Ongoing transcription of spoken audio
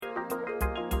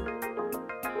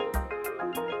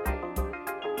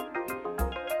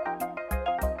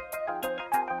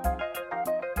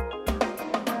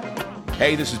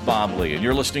Hey, this is Bob Lee, and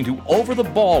you're listening to Over the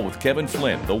Ball with Kevin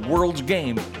Flynn, the world's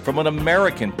game from an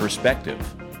American perspective.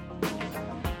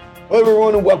 Hello,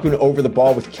 everyone, and welcome to Over the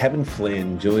Ball with Kevin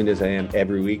Flynn, joined as I am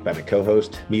every week by my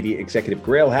co-host, media executive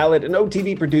Grayle Hallett, and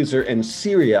OTB producer and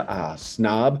Syria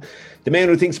snob, the man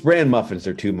who thinks bran muffins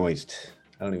are too moist.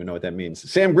 I don't even know what that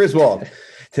means. Sam Griswold,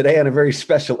 today on a very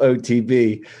special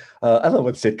OTB. I love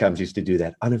when sitcoms used to do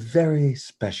that, on a very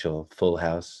special Full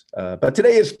House. But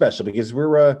today is special because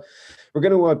we're going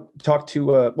to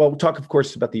talk, of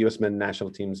course, about the U.S. men's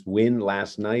national team's win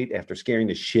last night after scaring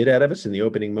the shit out of us in the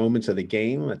opening moments of the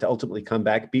game to ultimately come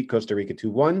back, beat Costa Rica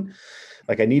 2-1.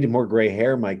 Like I needed more gray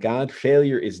hair. My God,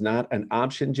 failure is not an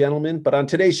option, gentlemen. But on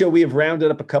today's show, we have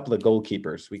rounded up a couple of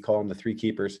goalkeepers. We call them the three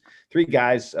keepers. Three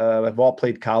guys have all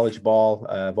played college ball,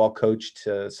 have all coached.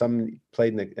 Some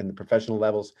played in the professional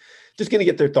levels. Just going to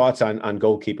get their thoughts on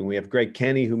goalkeeping. We have Greg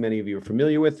Kenney, who many of you are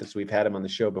familiar with, as we've had him on the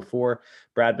show before.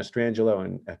 Brad Mastrangelo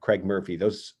and Graig Murphy.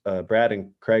 Those Brad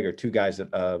and Craig are two guys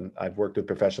that I've worked with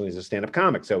professionally as a stand-up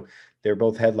comic. So they're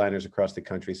both headliners across the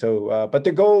country. So, but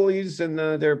they're goalies and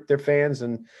they're fans,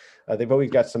 and they've always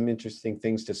got some interesting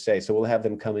things to say. So we'll have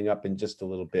them coming up in just a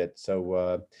little bit. So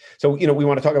we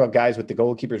want to talk about guys with the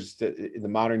goalkeepers in the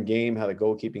modern game, how the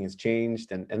goalkeeping has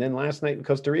changed, and then last night in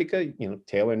Costa Rica,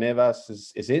 Taylor Navas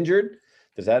is injured.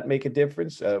 Does that make a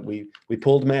difference? We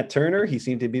pulled Matt Turner. He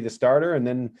seemed to be the starter, and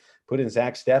then put in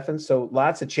Zach Steffen. So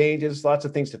lots of changes, lots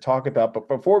of things to talk about. But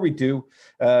before we do,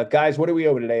 guys, what do we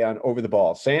owe today on Over the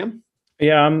Ball? Sam?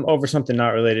 Yeah, I'm over something not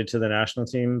related to the national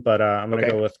team, but I'm going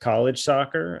to go with college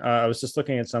soccer. I was just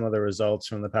looking at some of the results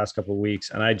from the past couple of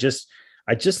weeks, and I just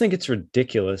think it's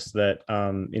ridiculous that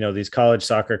these college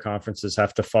soccer conferences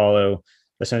have to follow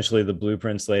essentially the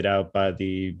blueprints laid out by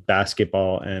the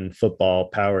basketball and football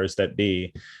powers that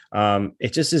be.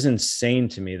 It just is insane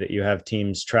to me that you have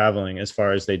teams traveling as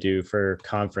far as they do for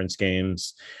conference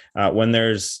games when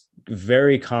there's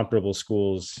very comparable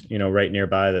schools, right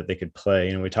nearby that they could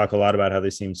play. We talk a lot about how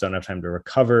these teams don't have time to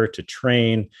recover, to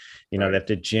train, they have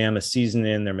to jam a season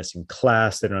in, they're missing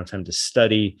class, they don't have time to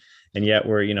study. And yet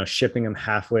we're, shipping them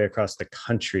halfway across the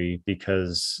country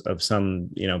because of some,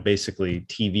 basically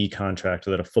TV contract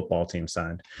that a football team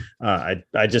signed.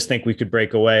 I just think we could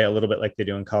break away a little bit like they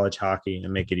do in college hockey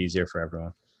and make it easier for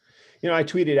everyone. I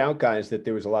tweeted out, guys, that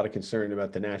there was a lot of concern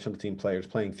about the national team players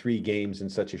playing 3 games in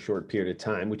such a short period of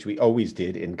time, which we always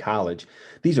did in college.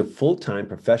 These are full-time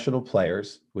professional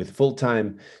players with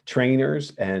full-time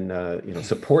trainers and,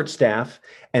 support staff,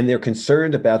 and they're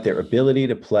concerned about their ability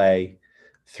to play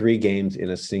 3 games in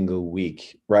a single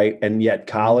week, right? And yet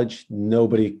college,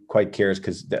 nobody quite cares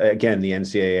because, again, the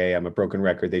NCAA, I'm a broken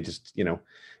record. They just,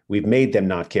 we've made them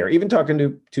not care. Even talking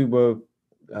to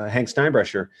Hank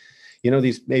Steinbrecher,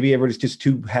 maybe everybody's just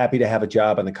too happy to have a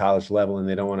job on the college level and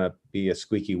they don't want to be a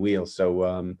squeaky wheel.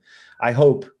 So I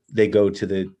hope they go to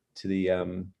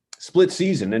the split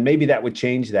season, and maybe that would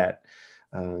change that.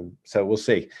 So we'll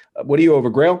see. What are you over,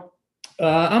 Grayle?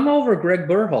 I'm over Gregg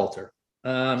Berhalter.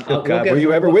 Were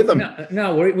you ever with him?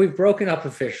 No, we've broken up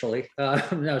officially.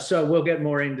 So we'll get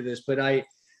more into this. But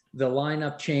the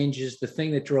lineup changes. The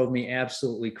thing that drove me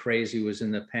absolutely crazy was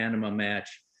in the Panama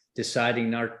match, deciding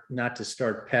not to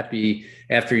start Pepe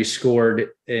after he scored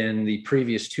in the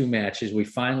previous 2 matches. We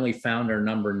finally found our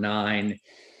number 9,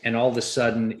 and all of a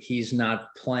sudden he's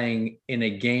not playing in a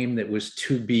game that was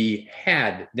to be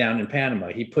had down in Panama.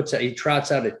 He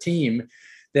trots out a team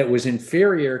that was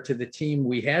inferior to the team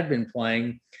we had been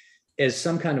playing as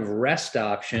some kind of rest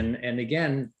option. And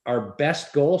again, our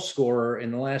best goal scorer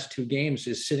in the last 2 games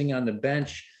is sitting on the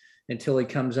bench until he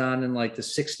comes on in like the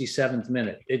 67th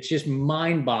minute. It's just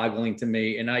mind-boggling to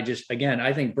me. And I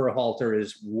think Berhalter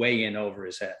is way in over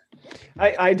his head.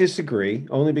 I disagree,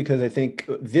 only because I think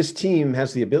this team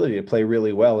has the ability to play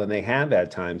really well, and they have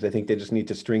at times. I think they just need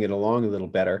to string it along a little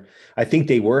better. I think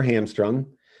they were hamstrung.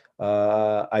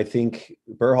 I think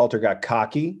Berhalter got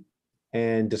cocky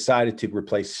and decided to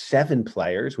replace 7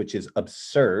 players, which is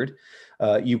absurd.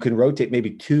 You can rotate maybe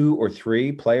 2 or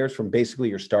 3 players from basically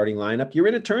your starting lineup. You're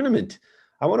in a tournament.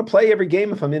 I want to play every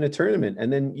game if I'm in a tournament,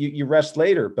 and then you rest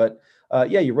later. But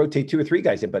you rotate 2 or 3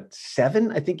 guys in. But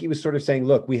 7, I think he was sort of saying,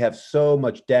 look, we have so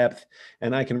much depth,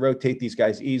 and I can rotate these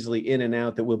guys easily in and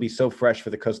out that we'll be so fresh for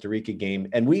the Costa Rica game.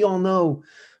 And we all know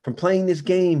from playing this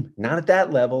game, not at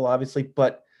that level, obviously,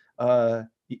 but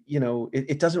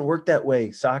it doesn't work that way.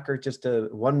 Soccer, just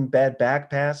one bad back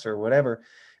pass or whatever.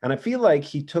 And I feel like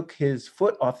he took his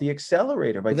foot off the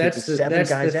accelerator by taking 7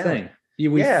 guys out.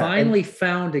 We finally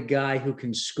found a guy who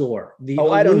can score.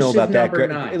 I don't know about that.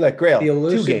 Like Grayle, the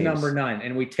elusive number 9,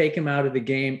 and we take him out of the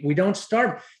game. We don't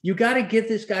start. You got to give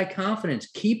this guy confidence.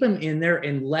 Keep him in there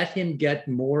and let him get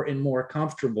more and more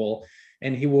comfortable,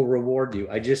 and he will reward you.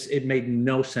 It made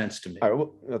no sense to me. All right,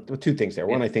 well, 2 things there.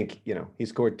 One, I think, he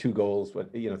scored 2 goals,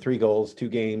 but 3 goals, 2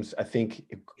 games. I think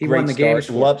he won the game.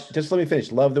 Just let me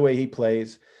finish. Love the way he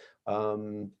plays.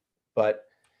 But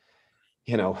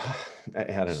I don't know.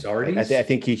 I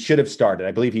think he should have started.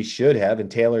 I believe he should have, and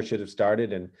Taylor should have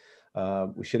started, and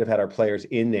we should have had our players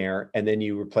in there, and then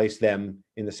you replace them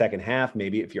in the second half,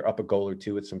 maybe if you're up a goal or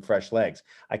 2 with some fresh legs.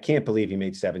 I can't believe he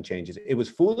made 7 changes. It was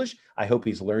foolish. I hope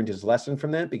he's learned his lesson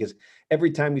from that, because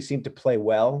every time we seem to play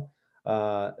well,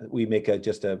 we make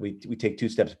we take 2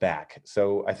 steps back.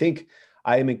 So I think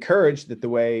I am encouraged that the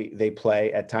way they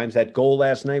play at times, that goal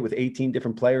last night with 18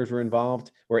 different players were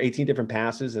involved, or 18 different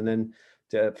passes, and then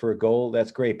for a goal,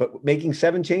 that's great. But making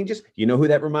 7 changes, you know who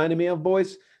that reminded me of,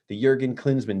 boys? The Jurgen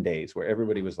Klinsmann days, where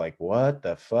everybody was like, what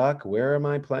the fuck? Where am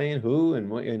I playing? Who? And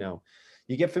what,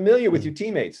 you get familiar with your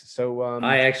teammates. So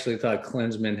I actually thought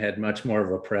Klinsmann had much more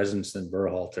of a presence than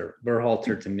Berhalter.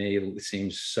 Berhalter, to me,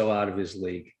 seems so out of his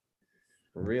league.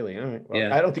 Really? All right.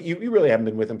 Well, I don't think you really haven't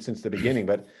been with him since the beginning,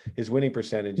 but his winning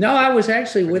percentage. No, I was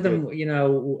actually with him,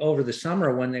 over the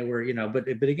summer when they were, but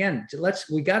again,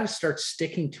 we got to start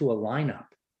sticking to a lineup.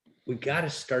 We got to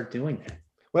start doing that.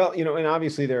 Well, and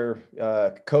obviously there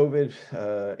are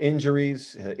COVID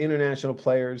injuries, international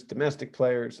players, domestic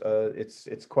players.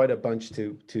 It's quite a bunch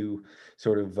to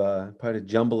sort of quite a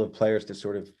jumble of players to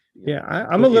sort of.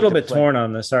 I'm a little bit torn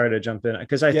on this. Sorry to jump in,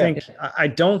 because I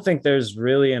don't think there's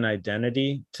really an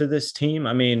identity to this team.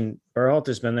 I mean,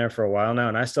 Berhalter's been there for a while now,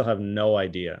 and I still have no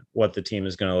idea what the team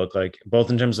is going to look like, both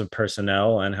in terms of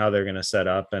personnel and how they're going to set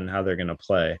up and how they're going to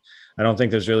play. I don't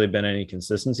think there's really been any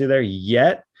consistency there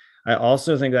yet. I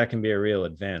also think that can be a real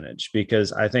advantage,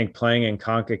 because I think playing in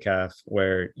CONCACAF,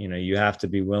 where, you have to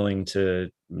be willing to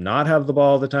not have the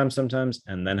ball all the time sometimes,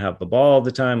 and then have the ball all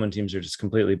the time when teams are just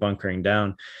completely bunkering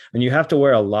down. And you have to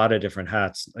wear a lot of different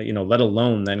hats, let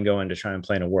alone then go in to try and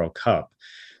play in a World Cup.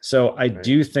 So I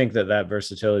do think that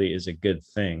versatility is a good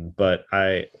thing, but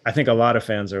I think a lot of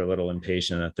fans are a little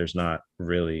impatient that there's not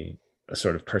really a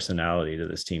sort of personality to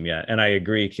this team yet. And I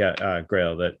agree,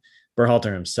 Grayle, that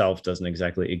Berhalter himself doesn't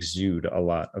exactly exude a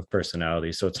lot of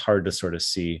personality. So it's hard to sort of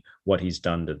see what he's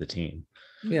done to the team.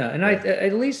 Yeah. And I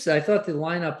thought the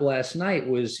lineup last night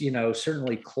was,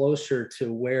 certainly closer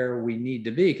to where we need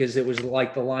to be, because it was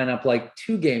like the lineup like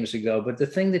 2 games ago. But the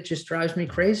thing that just drives me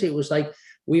crazy, it was like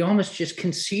we almost just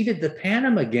conceded the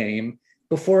Panama game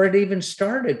before it even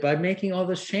started by making all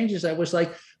those changes. I was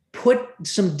like, put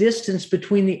some distance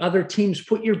between the other teams,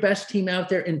 put your best team out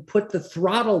there and put the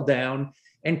throttle down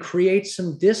and create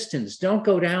some distance. Don't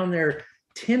go down there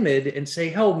timid and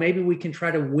say, oh, maybe we can try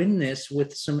to win this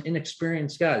with some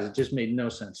inexperienced guys. It just made no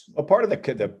sense. Well, part of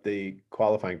the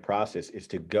qualifying process is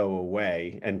to go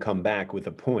away and come back with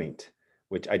a point,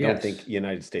 which I don't think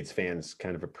United States fans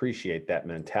kind of appreciate that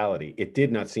mentality. It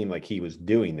did not seem like he was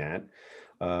doing that.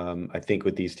 I think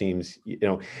with these teams,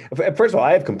 first of all,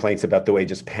 I have complaints about the way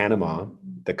just Panama,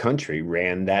 the country,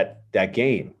 ran that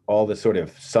game. All the sort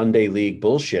of Sunday league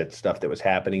bullshit stuff that was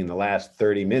happening in the last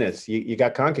 30 minutes. You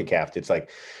got CONCACAF. It's like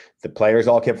the players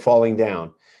all kept falling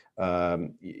down,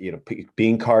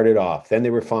 being carted off. Then they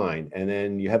were fine. And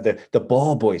then you have the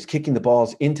ball boys kicking the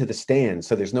balls into the stands,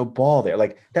 so there's no ball there.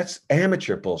 Like, that's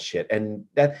amateur bullshit. And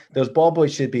those ball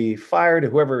boys should be fired.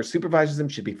 Whoever supervises them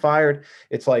should be fired.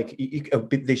 It's like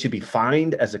they should be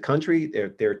fined as a country,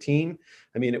 their team.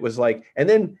 I mean, it was like, and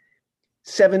then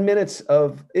 7 minutes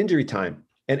of injury time.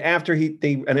 And after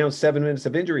they announced 7 minutes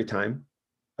of injury time,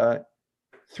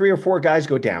 3 or 4 guys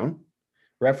go down.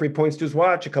 Referee points to his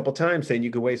watch a couple times saying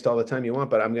you can waste all the time you want,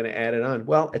 but I'm going to add it on.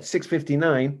 Well, at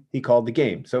 6:59, he called the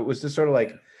game. So it was just sort of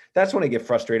like, that's when I get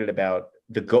frustrated about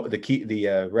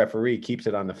the referee keeps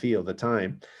it on the field, the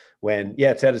time, when,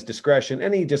 it's at his discretion,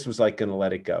 and he just was like going to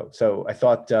let it go. So I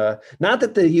thought, not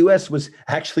that the U.S. was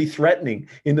actually threatening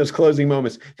in those closing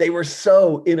moments. They were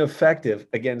so ineffective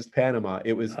against Panama.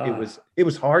 It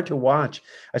was hard to watch.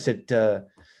 I said,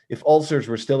 if ulcers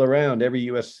were still around, every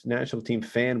U.S. national team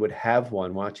fan would have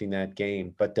one watching that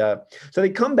game. But so they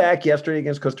come back yesterday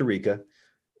against Costa Rica.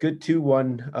 Good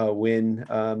 2-1 win.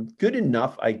 Good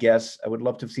enough, I guess. I would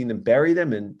love to have seen them bury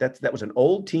them. And that was an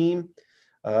old team.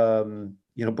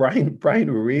 Brian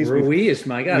Ruiz. Ruiz,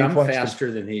 my God, I'm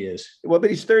faster than he is. Well, but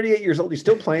he's 38 years old. He's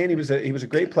still playing. He was a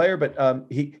great player, but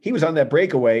he was on that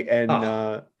breakaway,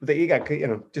 and he got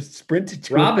just sprinted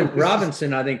to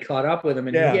Robinson, I think, caught up with him,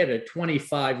 and he had a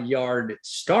 25-yard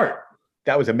start.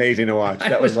 That was amazing to watch.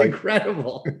 That was like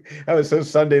incredible. That was so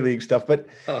Sunday League stuff. But,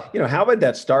 how about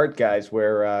that start, guys,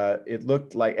 where it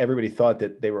looked like everybody thought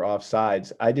that they were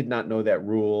offsides? I did not know that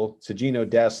rule. Sergino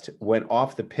Dest went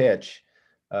off the pitch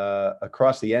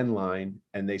across the end line,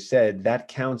 and they said that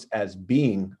counts as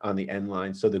being on the end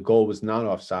line. So the goal was not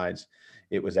offsides.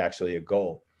 It was actually a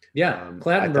goal. Yeah.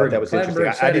 I thought that was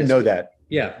interesting. I didn't know that.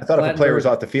 Yeah. I thought if a player was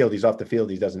off the field, he's off the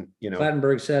field. He doesn't,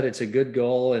 Clattenburg said it's a good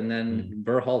goal. And then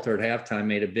Berhalter at halftime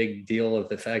made a big deal of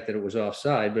the fact that it was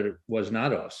offside, but it was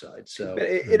not offside. So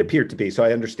it appeared to be. So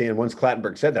I understand once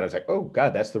Clattenburg said that, I was like, oh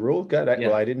God, that's the rule. God,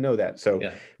 well, I didn't know that. So,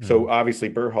 so obviously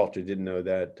Berhalter didn't know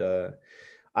that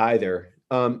either.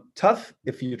 Tough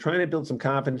if you're trying to build some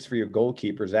confidence for your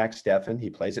goalkeeper, Zach Steffen. He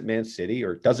plays at Man City,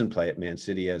 or doesn't play at Man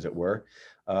City, as it were,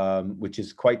 which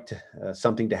is quite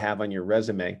something to have on your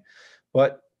resume.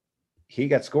 But he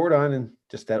got scored on in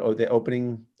just the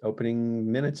opening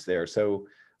minutes there. So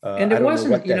and it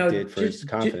wasn't what that did for his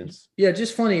confidence.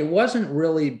 Just funny. It wasn't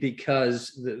really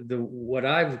because what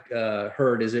I've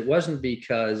heard is it wasn't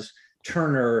because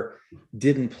Turner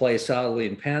didn't play solidly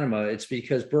in Panama. It's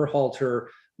because Berhalter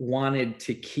wanted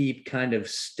to keep kind of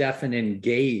Steffen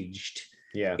engaged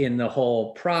in the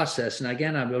whole process. And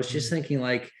again, I was just thinking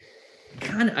I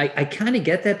kind of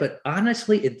get that, but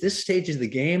honestly, at this stage of the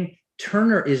game,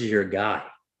 Turner is your guy.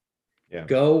 Yeah.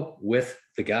 Go with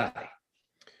the guy.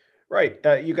 Right.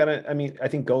 You got to, I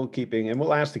think goalkeeping, and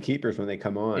we'll ask the keepers when they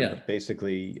come on, but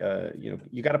basically,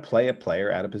 you got to play a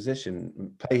player out of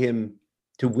position, play him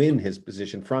to win his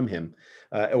position from him,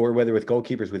 or whether with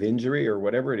goalkeepers with injury or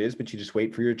whatever it is, but you just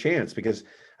wait for your chance, because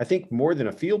I think more than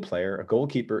a field player, a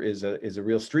goalkeeper is a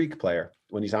real streak player.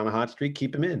 When he's on a hot streak,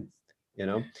 keep him in,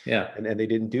 and they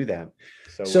didn't do that.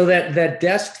 So that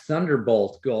Dest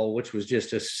Thunderbolt goal, which was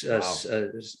just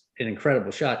an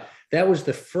incredible shot, that was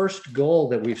the first goal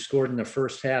that we've scored in the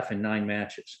first half in 9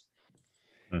 matches.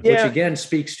 Which again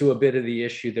speaks to a bit of the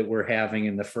issue that we're having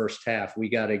in the first half. We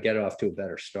got to get off to a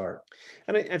better start.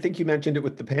 And I think you mentioned it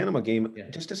with the Panama game,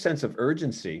 just a sense of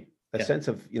urgency, a sense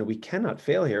of, we cannot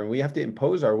fail here, and we have to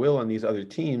impose our will on these other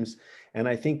teams. And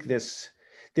I think this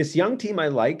young team, I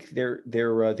like, they're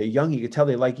young. You can tell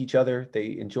they like each other.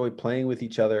 They enjoy playing with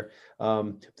each other.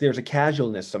 There's a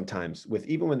casualness sometimes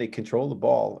even when they control the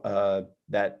ball,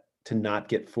 that to not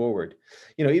get forward.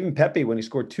 Even Pepe, when he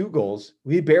scored 2 goals,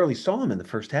 we barely saw him in the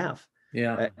first half.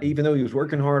 Yeah. Even though he was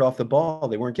working hard off the ball,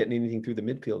 they weren't getting anything through the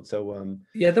midfield. So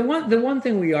the one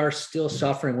thing we are still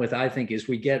suffering with, I think, is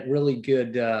we get really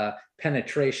good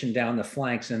penetration down the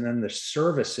flanks, and then the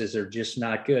services are just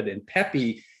not good. And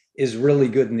Pepe is really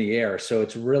good in the air, so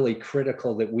it's really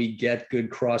critical that we get good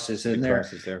crosses in there.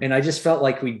 And I just felt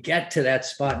like we get to that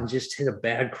spot and just hit a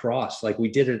bad cross, like we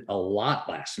did it a lot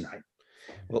last night.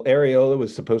 Well, Areola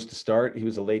was supposed to start. He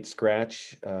was a late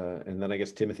scratch. And then I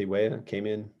guess Timothy Weah came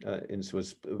in and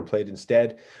was played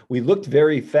instead. We looked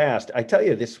very fast. I tell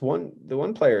you, the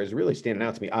one player is really standing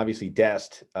out to me. Obviously,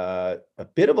 Dest, a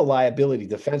bit of a liability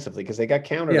defensively because they got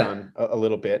countered on a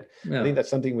little bit. Yeah. I think that's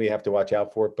something we have to watch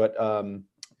out for. But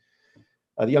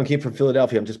the young kid from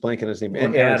Philadelphia, I'm just blanking on his name.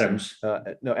 Adams.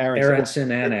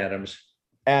 Aronson and Adams.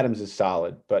 Adams is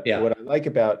solid, but what I like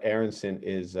about Aronson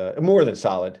is more than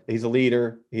solid. He's a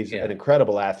leader. He's an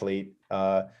incredible athlete,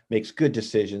 makes good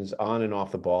decisions on and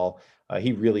off the ball.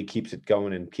 He really keeps it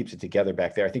going and keeps it together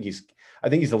back there. I think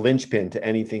he's a linchpin to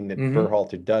anything that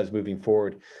Berhalter does moving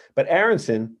forward. But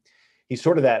Aronson, he's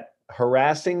sort of that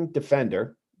harassing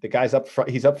defender. The guy's up front.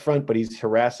 He's up front, but he's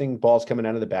harassing balls coming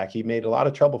out of the back. He made a lot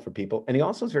of trouble for people, and he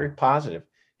also is very positive.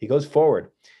 He goes forward.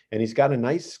 And he's got a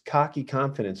nice cocky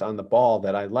confidence on the ball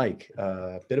that I like,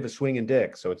 a bit of a swinging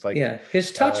dick. So it's like,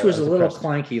 his touch was a little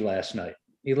clanky last night.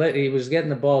 He was getting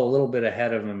the ball a little bit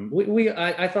ahead of him.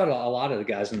 I thought a lot of the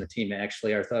guys on the team,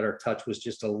 actually, I thought our touch was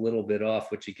just a little bit off,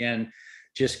 which again,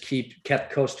 just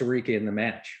kept Costa Rica in the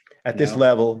match. At this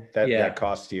level, that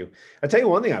costs you. I'll tell you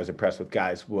one thing I was impressed with,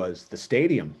 guys, was the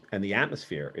stadium and the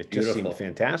atmosphere. It just seemed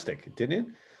fantastic, didn't it?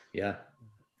 Yeah.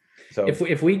 So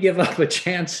if we give up a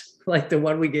chance like the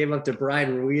one we gave up to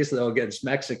Brian Ruiz, though, against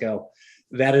Mexico,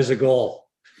 that is a goal.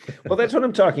 Well, that's what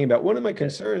I'm talking about. One of my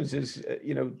concerns is,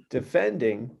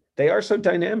 defending. They are so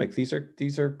dynamic. These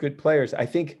are good players. I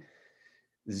think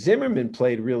Zimmerman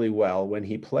played really well when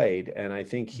he played, and I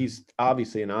think he's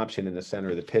obviously an option in the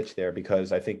center of the pitch there,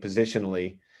 because I think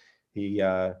positionally he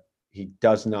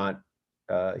does not.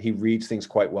 He reads things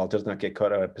quite well, does not get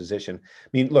caught out of position. I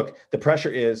mean, look, the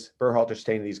pressure is Berhalter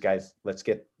saying to these guys, let's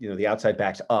get, the outside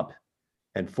backs up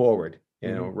and forward.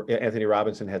 Anthony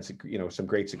Robinson had, some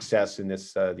great success in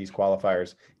these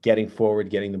qualifiers, getting forward,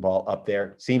 getting the ball up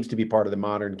there. Seems to be part of the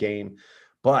modern game.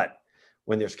 But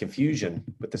when there's confusion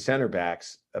with the center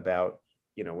backs about,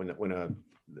 when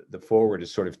the forward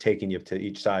is sort of taking you to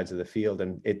each sides of the field,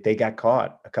 and they got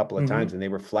caught a couple of times and they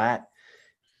were flat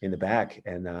in the back.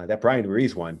 And that Brian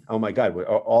Ruiz one, oh my God,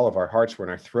 all of our hearts were in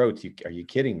our throats. Are you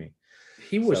kidding me?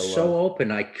 He was so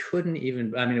open. I couldn't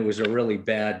even, it was a really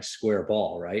bad square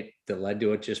ball, right? That led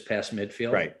to it just past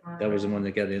midfield. Right. That was the one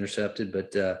that got intercepted.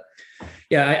 But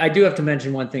I do have to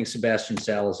mention one thing Sebastian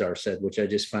Salazar said, which I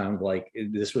just found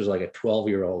this was like a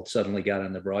 12-year-old suddenly got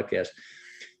on the broadcast.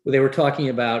 They were talking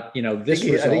about, this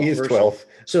result. I think he's 12.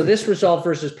 So this result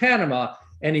versus Panama.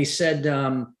 And he said,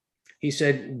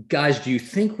 guys, do you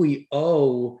think we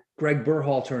owe Gregg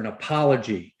Berhalter an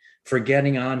apology for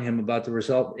getting on him about the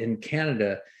result in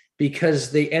Canada,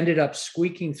 because they ended up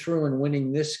squeaking through and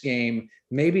winning this game?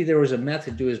 Maybe there was a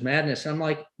method to his madness. I'm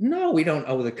like, no, we don't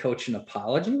owe the coach an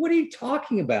apology. What are you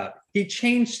talking about? He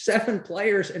changed 7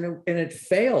 players and it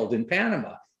failed in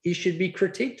Panama. He should be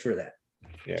critiqued for that.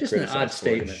 Yeah, just an odd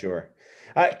statement. Sure.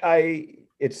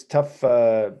 It's tough.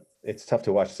 It's tough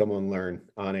to watch someone learn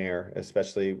on air,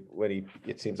 especially when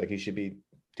it seems like he should be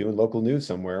doing local news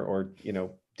somewhere, or,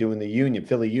 doing the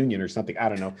Philly Union or something. I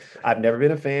don't know. I've never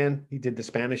been a fan. He did the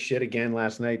Spanish shit again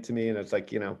last night to me. And it's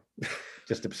like,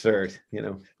 just absurd,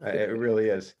 it really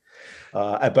is.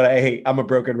 But I'm a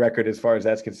broken record as far as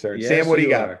that's concerned. Yes, Sam, what do you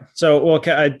got? So,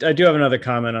 I do have another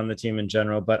comment on the team in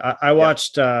general, but I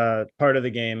watched part of the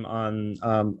game on,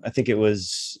 I think it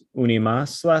was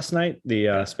Unimas last night,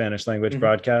 the Spanish language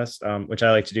broadcast, which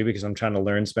I like to do because I'm trying to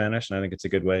learn Spanish, and I think it's a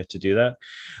good way to do that.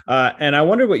 And I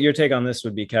wonder what your take on this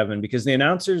would be, Kevin, because the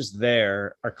announcers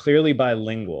there are clearly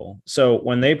bilingual. So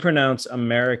when they pronounce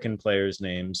American players'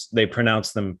 names, they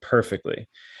pronounce them perfectly.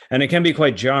 And it can be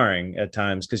quite jarring at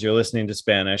times because you're listening to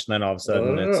Spanish and then all of a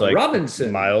sudden it's like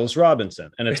Miles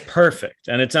Robinson, and it's perfect.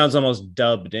 And it sounds almost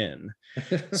dubbed in.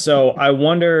 So I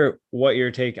wonder what your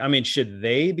take. Should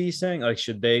they be saying,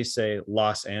 should they say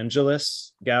Los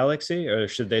Angeles Galaxy, or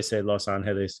should they say Los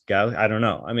Angeles Galaxy? I don't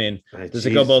know. Does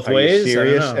it go both ways?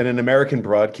 Serious? And an American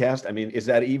broadcast? Is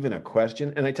that even a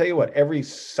question? And I tell you what, every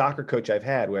soccer coach I've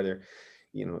had, whether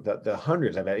the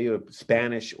hundreds I've had,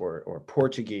 Spanish or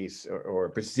Portuguese or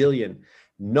Brazilian,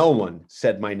 no one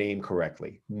said my name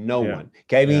correctly. No one.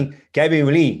 Kevin.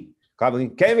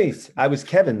 I was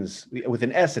Kevin's with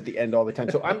an S at the end all the time.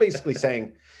 So I'm basically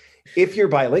saying, if you're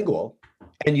bilingual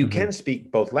and you can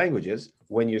speak both languages,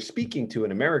 when you're speaking to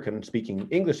an American speaking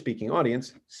English speaking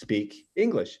audience, speak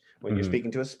English. When you're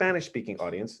speaking to a Spanish speaking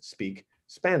audience, speak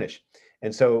Spanish.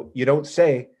 And so you don't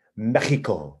say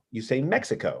Mexico, you say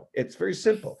Mexico. It's very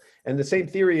simple. And the same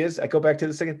theory is, I go back to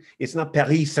this again, it's not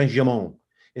Paris Saint-Germain,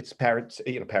 it's Paris,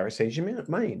 Paris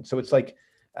Saint-Germain. So it's like,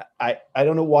 I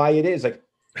don't know why it is. Like,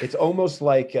 it's almost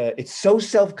like it's so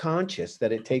self-conscious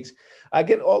that it takes,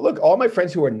 all my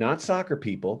friends who are not soccer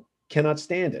people cannot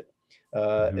stand it.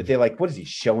 They're like, what is he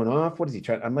showing off? What is he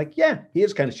trying? I'm like, yeah, he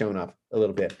is kind of showing off a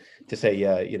little bit to say,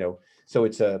 so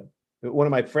it's one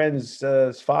of my friends'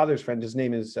 father's friend, his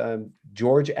name is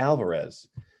George Alvarez,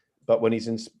 but when he's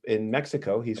in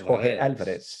Mexico, he's Jorge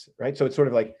Alvarez, right? So it's sort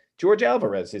of like, George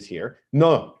Alvarez is here.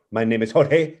 No, my name is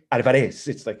Jorge Alvarez.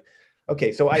 It's like,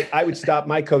 okay, so I would stop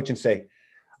my coach and say,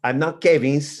 I'm not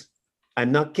Kevin's.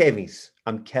 I'm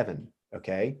Kevin,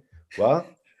 okay? Well,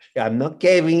 I'm not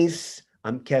Kevin's.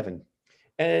 I'm Kevin.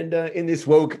 And in this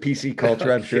woke PC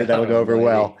culture, I'm sure that'll go over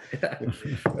well.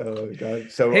 Oh,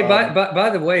 God. So, hey, by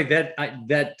the way,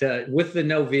 that with the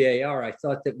no VAR, I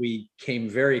thought that we came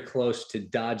very close to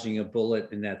dodging a bullet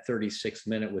in that 36th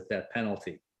minute with that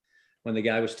penalty when the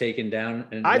guy was taken down.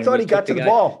 And I thought he got to the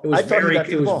ball. It was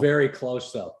very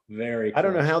close, though. Very close. I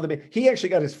don't know how he actually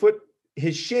got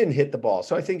his shin hit the ball.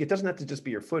 So I think it doesn't have to just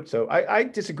be your foot. So I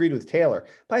disagreed with Taylor.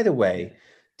 By the way,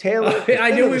 Taylor,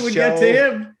 I knew we would get to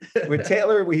him. With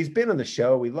Taylor, he's been on the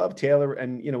show. We love Taylor,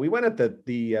 and we went at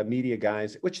the media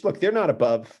guys, which look, they're not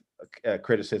above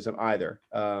criticism either.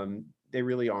 They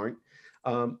really aren't.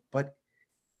 But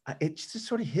it just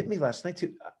sort of hit me last night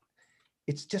too.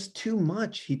 It's just too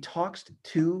much. He talks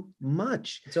too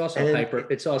much. It's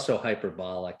also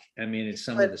hyperbolic.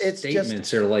 Some of the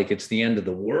statements are like it's the end of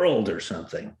the world or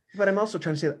something. But I'm also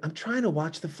trying to say, I'm trying to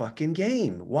watch the fucking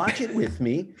game. Watch it with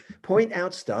me. Point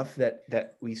out stuff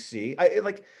that we see. I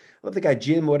love the guy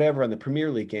Jim, whatever, on the Premier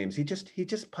League games. He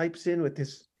just pipes in with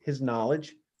his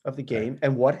knowledge of the game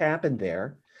and what happened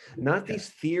there. Not these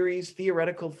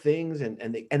theoretical things,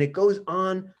 and it goes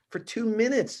on for 2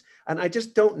 minutes, and I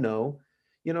just don't know.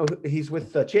 He's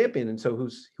with the Champion, and so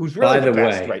who's really the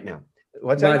best right now?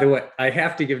 By the way, I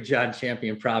have to give John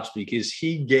Champion props because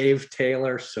he gave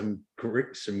Taylor some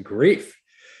grief.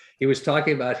 He was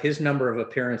talking about his number of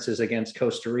appearances against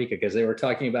Costa Rica because they were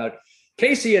talking about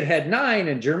Casey had 9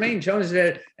 and Jermaine Jones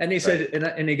had, and he said,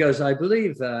 and he goes, I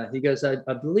believe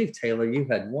Taylor, you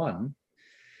had 1.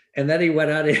 And then he went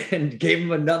out and gave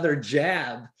him another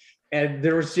jab, and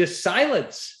there was just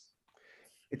silence.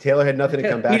 Taylor had nothing to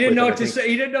come back. He didn't know what to say.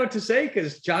 He didn't know what to say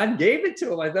because John gave it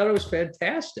to him. I thought it was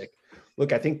fantastic.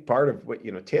 Look, I think part of what,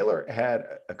 Taylor had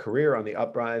a career on the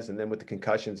uprise, and then with the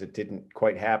concussions, it didn't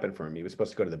quite happen for him. He was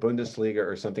supposed to go to the Bundesliga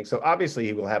or something. So obviously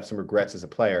he will have some regrets as a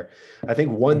player. I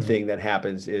think one thing that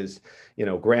happens is,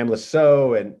 Graham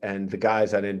Lasso and the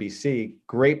guys on NBC,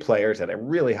 great players at a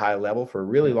really high level for a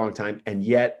really long time. And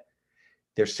yet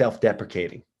they're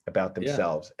self-deprecating about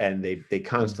themselves, and they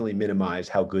constantly minimize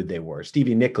how good they were.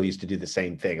 Stevie Nicol used to do the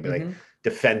same thing. I'd be like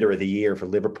defender of the year for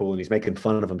Liverpool, and he's making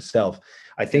fun of himself.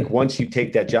 I think once you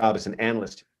take that job as an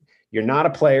analyst, you're not a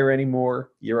player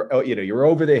anymore. You're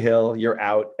over the hill, you're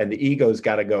out, and the ego's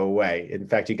got to go away. In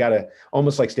fact, you got to,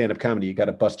 almost like stand-up comedy, you got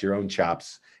to bust your own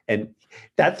chops. And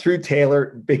that threw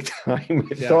Taylor big time.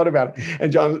 I thought about it.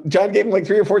 And John gave him like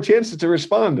 3 or 4 chances to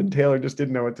respond, and Taylor just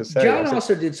didn't know what to say. John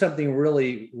also did something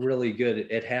really, really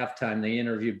good at halftime. They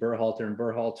interviewed Berhalter, and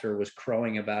Berhalter was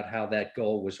crowing about how that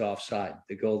goal was offside,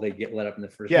 the goal they let up in the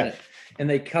first minute. And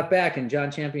they cut back, and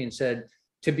John Champion said,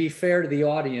 to be fair to the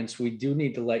audience, we do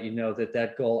need to let you know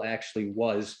that goal actually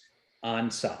was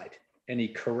onside. And he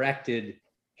corrected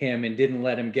him and didn't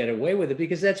let him get away with it,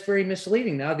 because that's very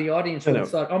misleading. Now the audience would have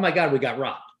thought, oh my God, we got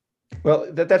robbed. Well,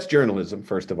 that's journalism,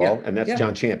 first of all. And that's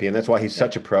John Champion. That's why he's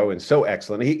such a pro and so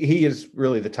excellent. He is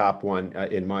really the top one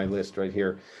in my list right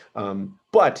here.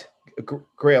 But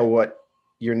Grayle, what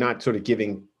you're not sort of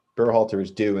giving Berhalter his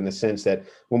due in the sense that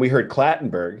when we heard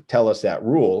Clattenburg tell us that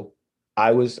rule,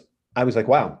 I was like,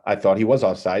 wow, I thought he was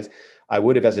offsides. I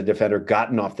would have, as a defender,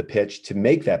 gotten off the pitch to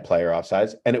make that player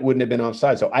offsides, and it wouldn't have been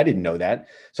offside. So I didn't know that.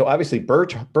 So obviously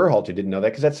Berhalter didn't know that,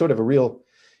 because that's sort of a real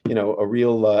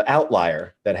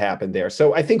outlier that happened there.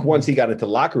 So I think once he got into the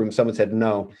locker room, someone said,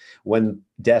 no, when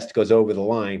Dest goes over the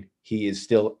line, he is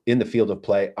still in the field of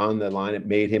play on the line. It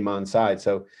made him onside.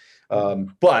 So,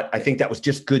 but I think that was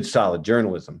just good, solid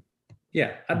journalism.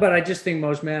 Yeah, but I just think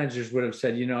most managers would have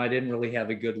said, I didn't really have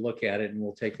a good look at it, and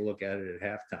we'll take a look at it at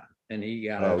halftime. And he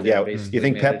got out there. You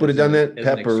think Pep would have done that?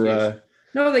 Pep or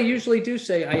no, they usually do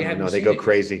say I haven't. No, they go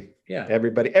crazy. Yeah,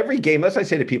 every game. As I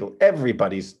say to people,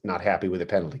 everybody's not happy with a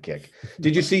penalty kick.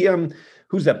 Did you see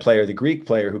who's that player, the Greek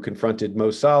player who confronted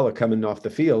Mo Salah coming off the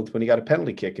field when he got a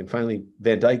penalty kick, and finally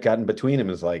Van Dijk got in between him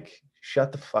and was like,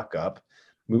 "Shut the fuck up,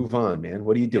 move on, man.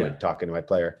 What are you doing talking to my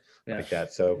player?" Like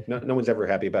that. So no one's ever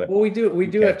happy about it. Well, we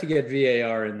do have to get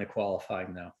VAR in the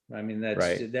qualifying though. I mean,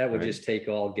 that would just take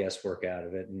all guesswork out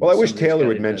of it. And well, I wish Taylor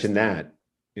would mention that.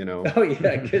 Oh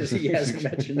yeah, because he hasn't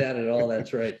mentioned that at all.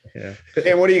 That's right. Yeah.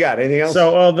 And what do you got? Anything else?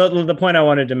 So the point I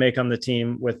wanted to make on the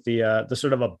team with the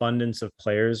sort of abundance of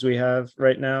players we have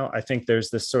right now, I think there's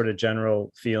this sort of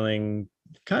general feeling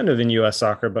kind of in US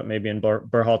soccer, but maybe in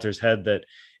Berhalter's head, that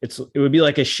it would be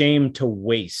like a shame to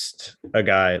waste a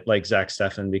guy like Zach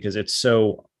Steffen, because it's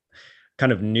so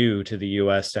kind of new to the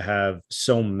US to have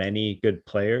so many good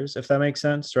players, if that makes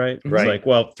sense, right? It's like,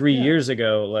 well, 3 years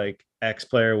ago, like X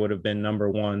player would have been number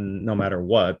one no matter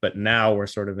what, but now we're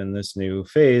sort of in this new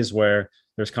phase where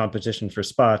there's competition for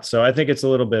spots. So I think it's a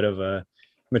little bit of a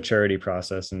maturity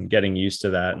process and getting used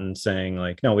to that, and saying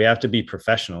like, no, we have to be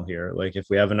professional here. Like if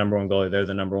we have a number one goalie, they're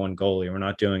the number one goalie. We're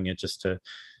not doing it just to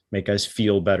make guys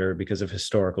feel better because of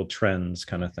historical trends,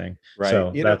 kind of thing. Right.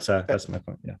 So that's my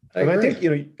point. Yeah. I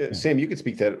think, Sam, you could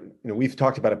speak that, we've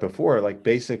talked about it before. Like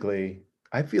basically,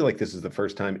 I feel like this is the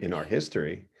first time in our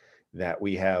history that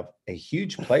we have a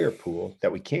huge player pool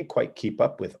that we can't quite keep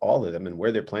up with all of them and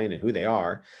where they're playing and who they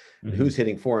are and who's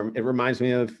hitting form. It reminds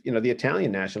me of, the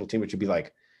Italian national team, which would be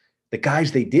like the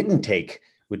guys they didn't take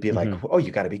would be like, oh,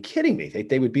 you got to be kidding me.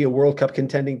 They would be a World Cup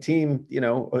contending team,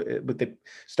 but they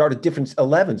start a different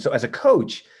 11. So as a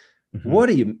coach, what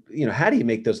do how do you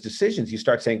make those decisions? You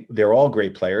start saying they're all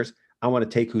great players. I want to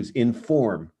take who's in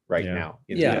form right now.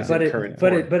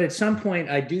 But at some point,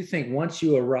 I do think once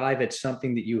you arrive at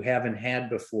something that you haven't had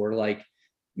before, like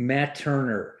Matt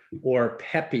Turner or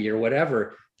Pepe or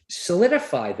whatever,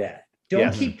 solidify that.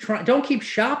 Don't keep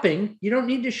shopping. You don't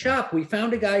need to shop. We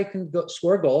found a guy who can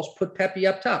score goals, put Pepe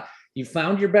up top. You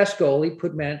found your best goalie,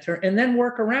 put Matt Turner, and then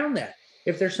work around that.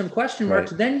 If there's some question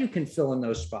marks, then you can fill in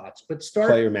those spots. But start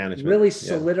player management, really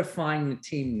solidifying the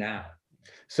team now.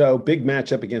 So big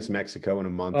matchup against Mexico in a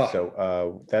month. Oh,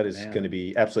 so that is going to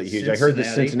be absolutely huge. Cincinnati. I heard the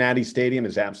Cincinnati Stadium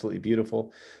is absolutely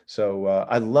beautiful. So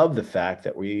I love the fact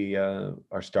that we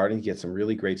are starting to get some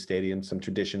really great stadiums, some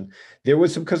tradition. There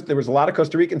was a lot of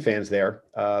Costa Rican fans there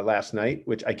last night,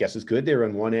 which I guess is good. They were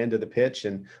on one end of the pitch,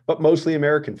 but mostly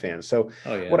American fans. So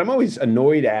what I'm always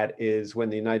annoyed at is when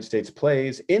the United States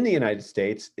plays in the United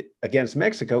States against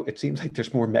Mexico, it seems like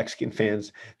there's more Mexican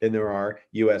fans than there are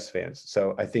U.S. fans.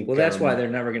 So I think that's why they're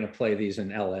never going to play these in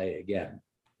LA again.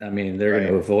 I mean, they're going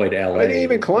to avoid LA. I mean,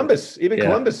 even Columbus,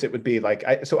 it would be like,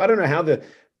 I don't know how the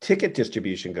ticket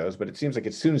distribution goes, but it seems like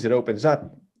as soon as it opens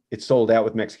up, it's sold out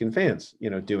with Mexican fans,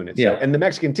 doing it. Yeah. So, and the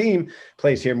Mexican team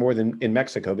plays here more than in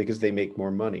Mexico because they make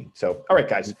more money. So, all right,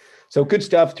 guys. So good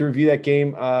stuff to review that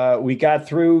game. We got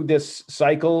through this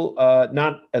cycle,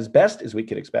 not as best as we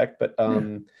could expect, but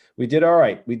we did all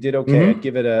right. We did okay. I'd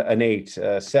give it an 8,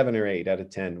 7 or 8 out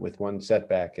of 10 with one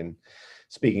setback. And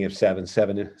speaking of seven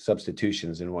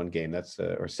substitutions in one game, that's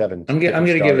or 7. I'm going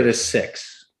to give it a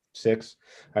 6. 6.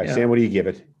 All right, Sam, what do you give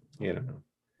it?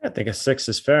 I think a 6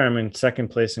 is fair. I mean, second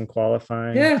place in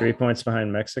qualifying, 3 points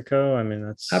behind Mexico. I mean,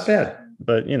 that's not bad.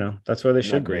 But that's where they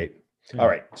should be. Great. All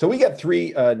right. So we got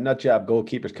 3 nut job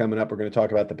goalkeepers coming up. We're going to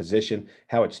talk about the position,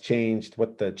 how it's changed,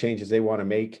 what the changes they want to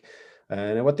make,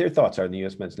 and what their thoughts are in the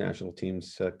U.S. men's national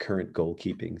team's current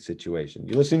goalkeeping situation.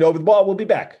 You're listening to Over the Ball. We'll be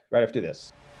back right after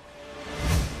this.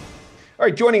 All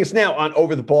right, joining us now on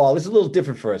Over the Ball. This is a little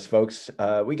different for us, folks.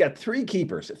 We got 3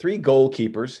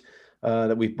 goalkeepers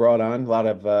that we've brought on. A lot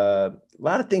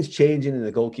of things changing in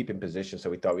the goalkeeping position, so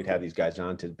we thought we'd have these guys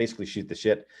on to basically shoot the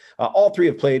shit. All 3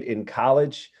 have played in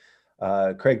college.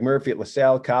 Graig Murphy at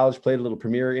LaSalle College played a little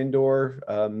Premier Indoor,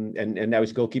 and now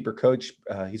he's goalkeeper coach.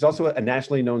 He's also a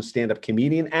nationally known stand-up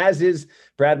comedian, as is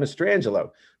Brad Mastrangelo,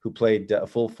 who played a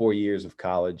full 4 years of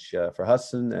college for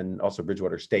Hudson and also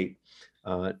Bridgewater State.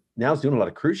 Now he's doing a lot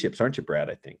of cruise ships, aren't you, Brad?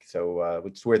 I think so.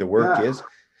 It's where the work is.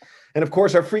 And of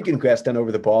course, our freaking guest on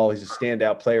Over the Ball. He's a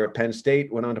standout player at Penn State.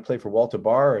 Went on to play for Walter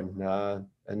Barr and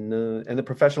the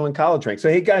professional and college ranks. So,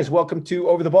 hey guys, welcome to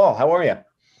Over the Ball. How are you?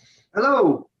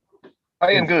 Hello.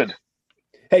 I am good.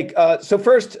 Hey, so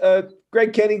first,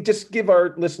 Greg Kenney, just give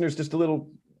our listeners just a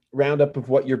little roundup of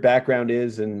what your background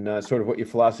is and sort of what your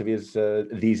philosophy is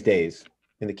these days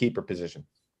in the keeper position.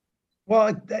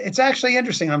 Well, it's actually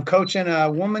interesting. I'm coaching a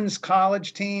women's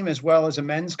college team as well as a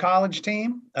men's college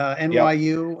team,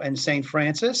 NYU and St.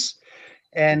 Francis.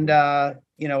 And,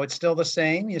 it's still the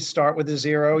same. You start with a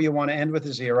 0. You want to end with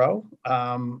a 0.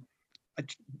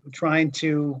 Trying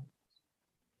to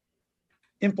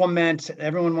implement,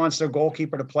 everyone wants their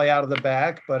goalkeeper to play out of the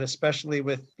back, but especially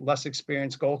with less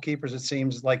experienced goalkeepers, it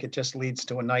seems like it just leads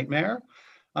to a nightmare.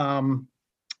 It's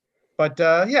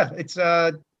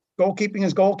goalkeeping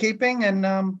is goalkeeping,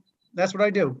 and that's what I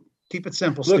do. Keep it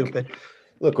simple, stupid.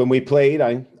 Look, when we played,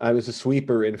 I was a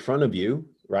sweeper in front of you,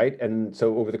 right? And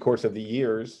so over the course of the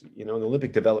years, an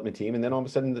Olympic development team, and then all of a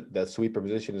sudden the sweeper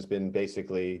position has been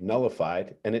basically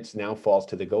nullified, and it's now falls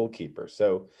to the goalkeeper.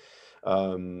 So,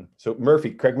 Craig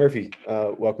Murphy,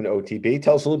 welcome to OTB.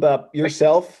 Tell us a little about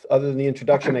yourself, other than the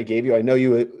introduction I gave you. I know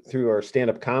you through our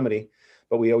stand-up comedy,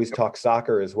 but we always talk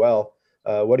soccer as well.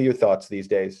 What are your thoughts these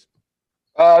days?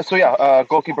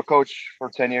 Goalkeeper coach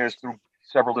for 10 years through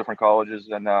several different colleges.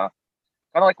 And kind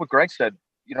of like what Greg said,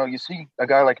 you see a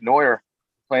guy like Neuer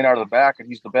playing out of the back, and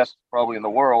he's the best probably in the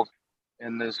world.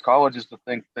 And this college is to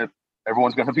think that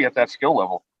everyone's going to be at that skill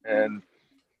level. And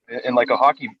in like a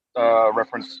hockey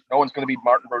reference, no one's going to be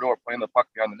Martin Brodeur playing the puck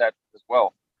behind the net as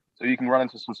well. So you can run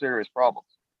into some serious problems.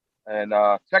 And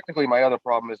technically, my other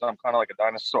problem is I'm kind of like a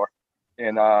dinosaur.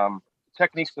 And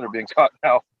techniques that are being taught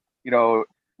now,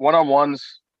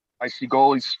 one-on-ones, I see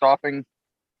goalies stopping,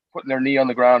 putting their knee on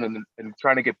the ground and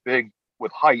trying to get big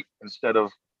with height instead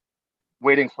of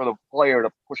waiting for the player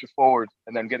to push it forward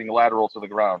and then getting lateral to the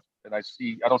ground. And I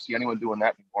don't see anyone doing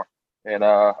that anymore. And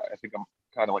I think I'm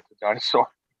kind of like the dinosaur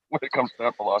when it comes to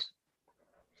that philosophy.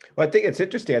 Well, I think it's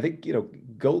interesting. I think,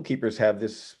 goalkeepers have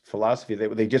this philosophy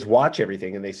that they just watch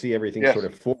everything and they see everything sort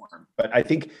of form. But I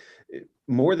think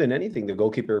more than anything, the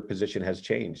goalkeeper position has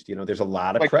changed. There's a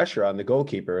lot of pressure on the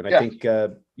goalkeeper. And I think,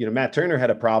 Matt Turner had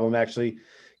a problem actually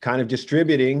kind of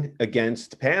distributing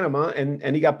against Panama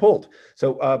and he got pulled.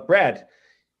 So Brad,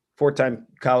 4-time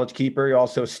college keeper, you're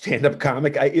also a stand-up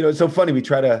comic. It's so funny. We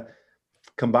try to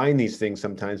combine these things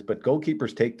sometimes, but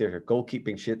goalkeepers take their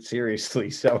goalkeeping shit seriously.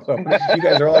 So you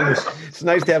guys are all in this. It's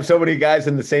nice to have so many guys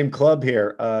in the same club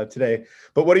here today.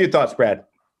 But what are your thoughts, Brad,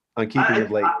 on keeping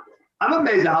it late? I'm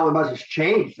amazed at how much has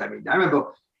changed. I mean, I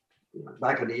remember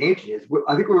back in the ancient years,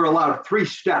 I think we were allowed 3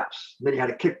 steps. And then you had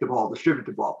to kick the ball, distribute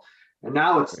the ball. And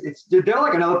now they're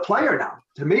like another player now.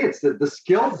 To me, it's the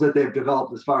skills that they've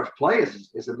developed as far as play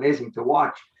is amazing to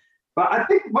watch. But I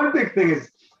think one big thing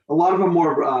is a lot of them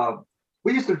more.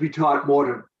 We used to be taught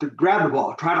more to grab the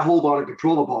ball, try to hold on and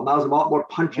control the ball. Now there's a lot more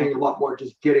punching, a lot more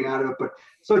just getting out of it. But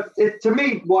so to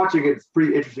me, watching it's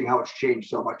pretty interesting how it's changed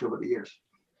so much over the years.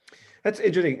 That's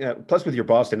interesting. Plus, with your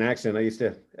Boston accent, I used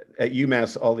to at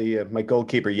UMass my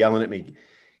goalkeeper yelling at me,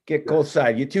 "Get goal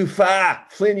side, you're too far,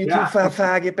 Flynn. You're too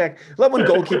far. Get back." I love when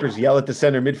goalkeepers yell at the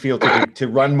center midfield to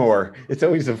run more. It's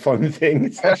always a fun thing.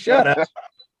 It's like, shut up.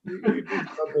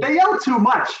 They yell too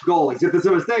much, goalies. If there's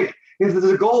a mistake, if there's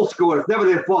a goal scored, it's never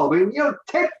their fault. I mean,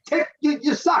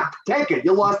 you suck. Take it.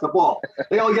 You lost the ball.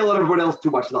 They all yell at everyone else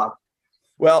too much now.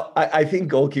 Well, I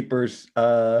think goalkeepers.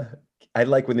 I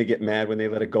like when they get mad when they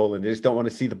let a goal in. They just don't want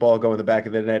to see the ball go in the back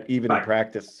of the net, even in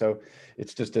practice. So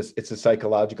it's just it's a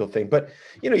psychological thing. But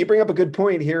you bring up a good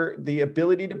point here: the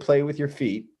ability to play with your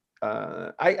feet.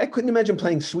 I couldn't imagine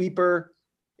playing sweeper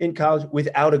in college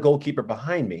without a goalkeeper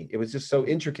behind me. It was just so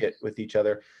intricate with each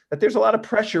other that there's a lot of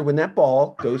pressure when that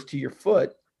ball goes to your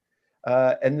foot,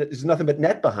 and there's nothing but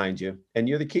net behind you, and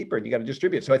you're the keeper, and you got to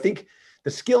distribute. So I think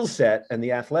the skill set and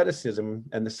the athleticism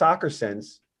and the soccer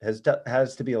sense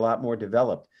has to be a lot more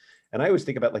developed. And I always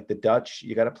think about like the Dutch,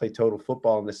 you got to play total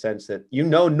football in the sense that,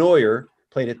 Neuer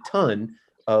played a ton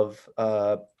of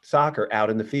soccer out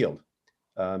in the field.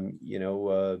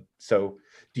 So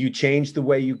do you change the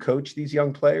way you coach these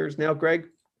young players now, Greg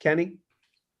Kenney?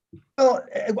 Well,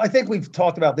 I think we've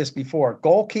talked about this before.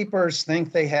 Goalkeepers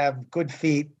think they have good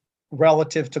feet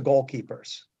relative to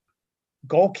goalkeepers.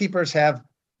 Goalkeepers have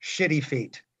shitty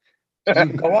feet. You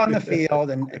go on the field,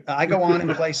 and I go on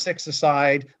and play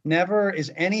 6-a-side. Never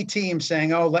is any team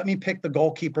saying, "Oh, let me pick the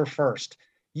goalkeeper first."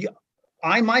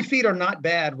 My feet are not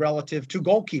bad relative to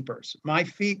goalkeepers. My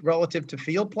feet relative to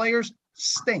field players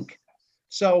stink.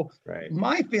 So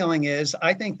My feeling is,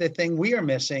 I think the thing we are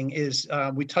missing is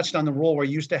we touched on the rule where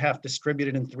you used to have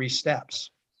distributed in 3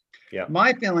 steps. Yeah.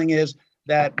 My feeling is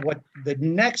that what the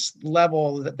next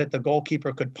level that the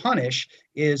goalkeeper could punish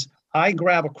is I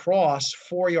grab a cross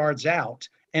 4 yards out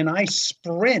and I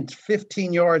sprint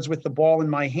 15 yards with the ball in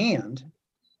my hand,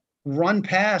 run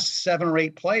past 7 or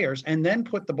 8 players, and then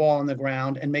put the ball on the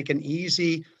ground and make an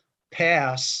easy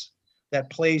pass that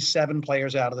plays 7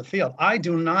 players out of the field. I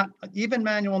do not, even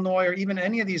Manuel Neuer, even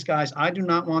any of these guys, I do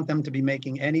not want them to be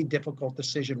making any difficult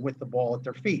decision with the ball at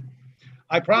their feet.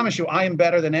 I promise you, I am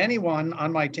better than anyone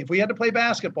on my team. If we had to play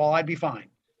basketball, I'd be fine.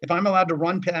 If I'm allowed to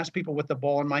run past people with the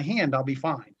ball in my hand, I'll be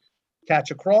fine.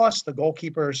 Catch a cross, the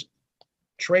goalkeeper's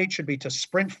trait should be to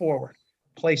sprint forward,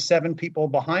 play 7 people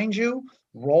behind you,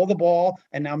 roll the ball,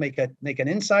 and now make an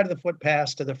inside of the foot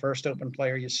pass to the first open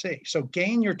player you see. So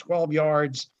gain your 12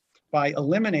 yards by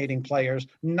eliminating players,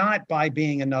 not by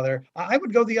being another. I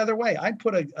would go the other way. I'd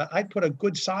put a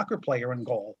good soccer player in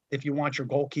goal if you want your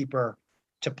goalkeeper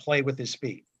to play with his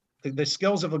feet. The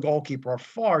skills of a goalkeeper are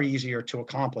far easier to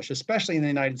accomplish, especially in the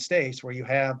United States, where you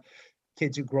have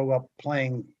kids who grow up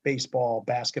playing baseball,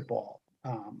 basketball.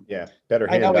 Better.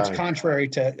 I know it's contrary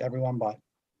to everyone, but.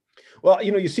 Well,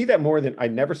 you see that more than I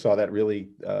never saw that really.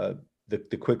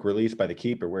 The quick release by the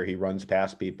keeper where he runs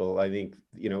past people. I think,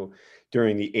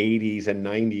 during the 80s and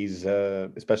 90s,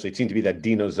 especially, it seemed to be that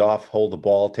Dino Zoff, hold the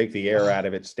ball, take the air out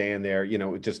of it, stand there.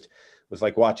 It just was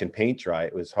like watching paint dry.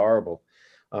 It was horrible.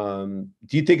 Do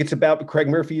you think it's about Craig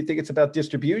Murphy? You think it's about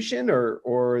distribution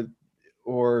or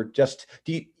just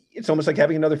it's almost like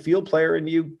having another field player and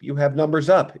you have numbers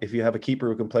up if you have a keeper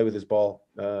who can play with his ball,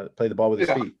 play the ball with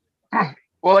his feet.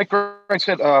 Well, like Greg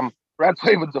said, Brad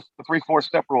played with the 3-4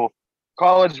 step rule.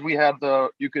 College, we had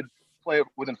you could play it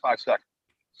within 5 seconds.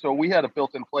 So we had a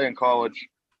built-in play in college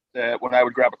that when I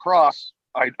would grab a cross,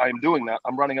 I'm doing that.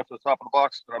 I'm running up to the top of the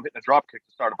box and I'm hitting a drop kick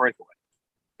to start a breakaway.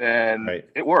 And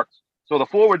It worked. So the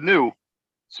forward knew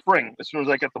spring as soon as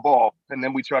I get the ball, and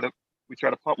then we try to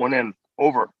punt one in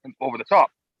over the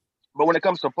top. But when it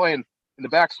comes to playing in the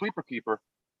back sweeper keeper,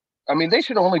 I mean, they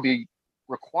should only be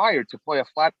required to play a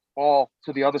flat ball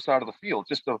to the other side of the field,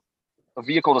 just a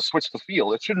vehicle to switch the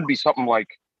field. It shouldn't be something like,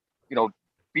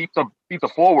 beat the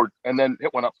forward and then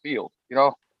hit one upfield.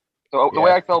 The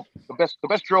way I felt the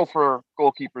best drill for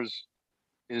goalkeepers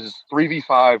is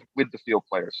 3v5 with the field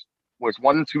players, where it's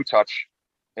 1 and 2 touch,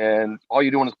 and all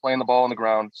you're doing is playing the ball on the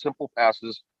ground, simple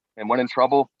passes, and when in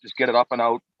trouble, just get it up and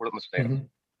out, put it in the stand. Mm-hmm.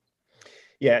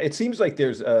 Yeah, it seems like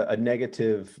there's a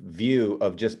negative view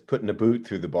of just putting a boot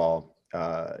through the ball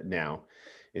now.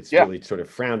 it's really sort of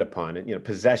frowned upon. And,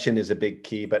 possession is a big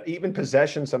key, but even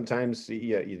possession, sometimes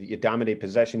you dominate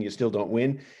possession, you still don't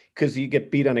win because you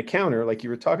get beat on a counter, like you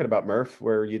were talking about, Murph,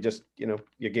 where you just,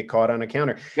 you get caught on a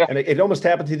counter. Yeah. And it almost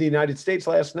happened to the United States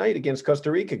last night against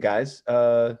Costa Rica, guys.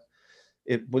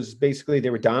 It was basically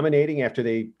they were dominating after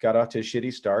they got off to a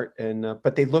shitty start,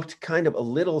 but they looked kind of a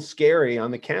little scary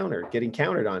on the counter, getting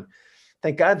countered on.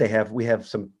 Thank God we have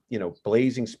some,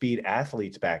 blazing speed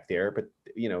athletes back there, but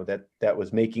that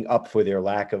was making up for their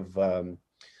lack of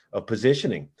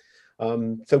positioning.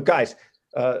 So guys,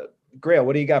 Grayle,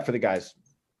 what do you got for the guys?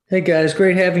 Hey guys,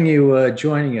 great having you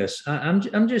joining us.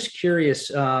 I'm just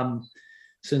curious,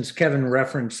 since Kevin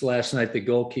referenced last night the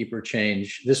goalkeeper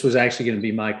change. This was actually going to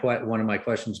be one of my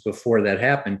questions before that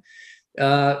happened.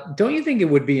 Don't you think it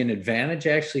would be an advantage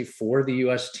actually for the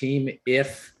U.S. team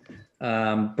if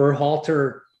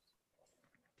Berhalter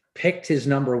picked his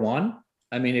number one?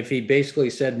 I mean, if he basically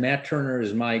said Matt Turner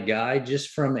is my guy,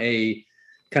 just from a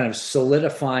kind of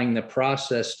solidifying the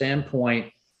process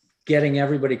standpoint, getting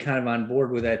everybody kind of on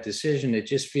board with that decision, it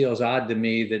just feels odd to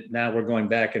me that now we're going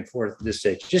back and forth at this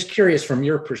stage. Just curious from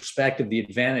your perspective, the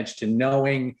advantage to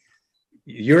knowing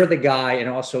you're the guy and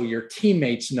also your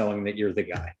teammates knowing that you're the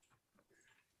guy.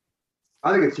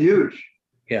 I think it's huge.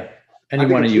 Yeah. Any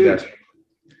one of you guys.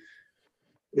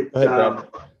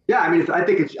 Yeah, I mean, I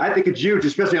think it's huge,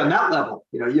 especially on that level.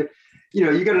 You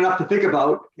got enough to think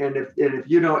about, and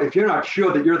if you're not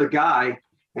sure that you're the guy,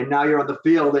 and now you're on the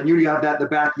field, and you have that in the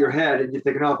back of your head, and you're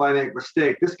thinking, oh, if I make a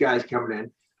mistake, this guy's coming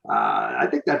in. I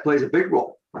think that plays a big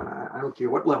role. I don't care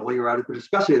what level you're at, but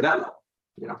especially at that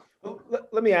level. Well,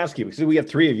 let me ask you, because we have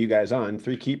three of you guys on,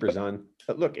 three keepers on.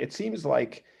 But look, it seems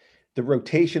like the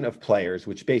rotation of players,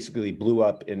 which basically blew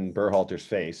up in Berhalter's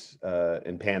face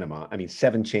in Panama. I mean,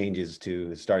 7 changes to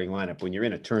the starting lineup when you're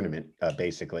in a tournament,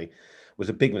 basically, was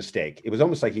a big mistake. It was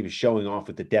almost like he was showing off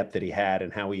with the depth that he had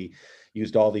and how he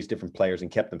used all these different players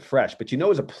and kept them fresh. But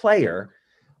as a player,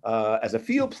 as a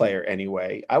field player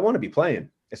anyway, I want to be playing,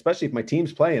 especially if my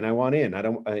team's playing. I want in.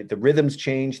 The rhythms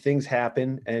change, things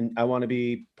happen, and I want to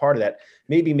be part of that.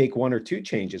 Maybe make 1 or 2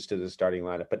 changes to the starting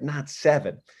lineup, but not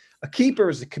 7. A keeper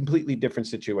is a completely different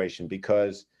situation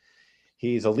because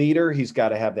he's a leader. He's got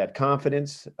to have that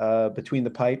confidence between the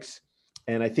pipes.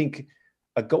 And I think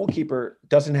a goalkeeper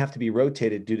doesn't have to be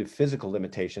rotated due to physical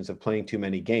limitations of playing too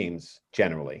many games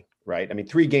generally, right? I mean,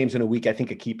 3 games in a week, I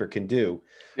think a keeper can do.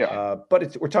 Yeah.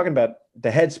 But we're talking about the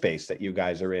headspace that you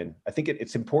guys are in. I think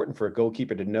it's important for a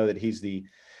goalkeeper to know that he's the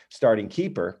starting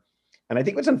keeper. And I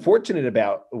think what's unfortunate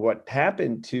about what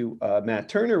happened to Matt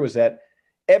Turner was that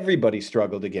everybody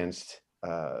struggled against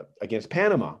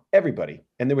Panama, everybody.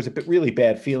 And there was a really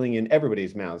bad feeling in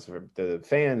everybody's mouths, the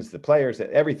fans, the players,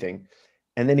 everything.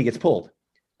 And then he gets pulled.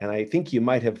 And I think you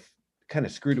might have kind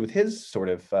of screwed with his sort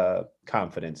of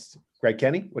confidence. Greg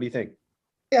Kenney, what do you think?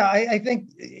 Yeah, I think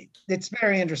it's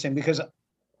very interesting because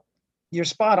you're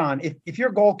spot on. If your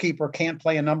goalkeeper can't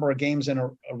play a number of games in a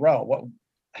row,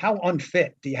 how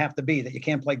unfit do you have to be that you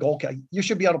can't play goalkeeper? You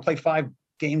should be able to play 5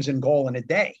 games in goal in a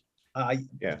day.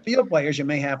 Field players, you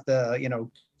may have to,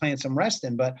 plan some rest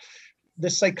in, but the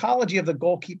psychology of the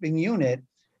goalkeeping unit,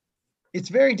 it's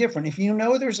very different. If you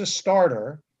know there's a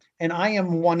starter and I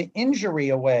am 1 injury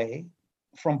away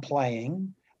from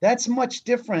playing, that's much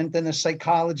different than the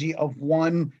psychology of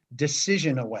 1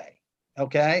 decision away.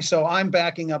 Okay. So I'm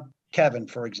backing up Kevin,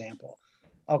 for example.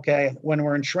 Okay. When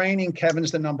we're in training,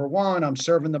 Kevin's the number 1. I'm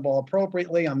serving the ball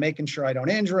appropriately. I'm making sure I don't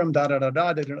injure him,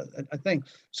 I think.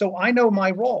 So I know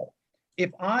my role.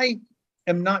 If I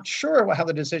am not sure how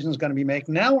the decision is going to be made,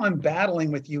 now I'm battling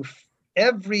with you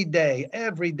every day.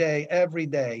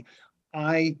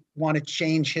 I want to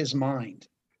change his mind.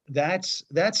 That's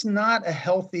not a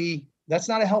healthy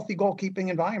goalkeeping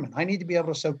environment. I need to be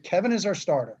able to say, Kevin is our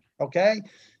starter. Okay.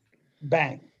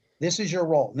 Bang. This is your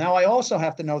role. Now I also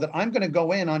have to know that I'm going to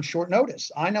go in on short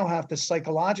notice. I now have to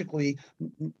psychologically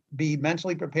be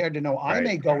mentally prepared to know I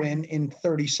may go in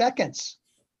 30 seconds.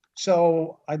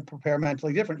 So I prepare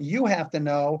mentally different. You have to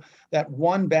know that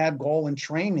 1 bad goal in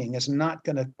training is not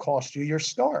going to cost you your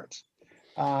start.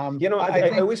 I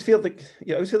always feel the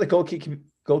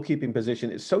goalkeeping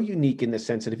position is so unique in the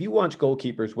sense that if you watch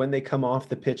goalkeepers, when they come off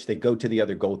the pitch, they go to the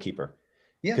other goalkeeper.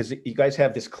 Yeah. Because you guys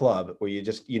have this club where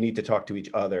you need to talk to each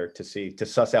other to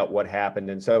suss out what happened.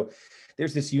 And so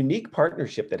there's this unique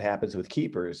partnership that happens with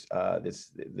keepers.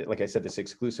 Like I said, this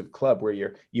exclusive club where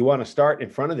you want to start in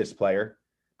front of this player,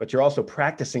 but you're also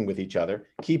practicing with each other,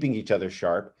 keeping each other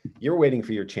sharp. You're waiting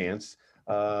for your chance.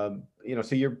 So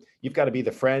you've got to be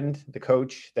the friend, the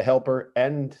coach, the helper,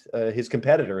 and his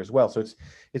competitor as well. So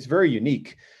it's very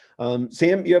unique.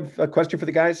 Sam, you have a question for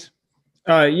the guys?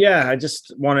 Yeah, I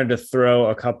just wanted to throw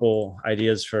a couple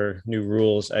ideas for new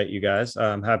rules at you guys.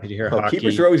 I'm happy to hear hockey.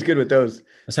 Keepers are always good with those. I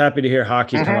was happy to hear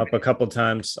hockey come up a couple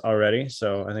times already,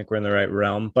 so I think we're in the right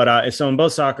realm. But so in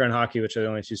both soccer and hockey, which are the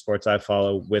only two sports I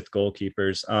follow with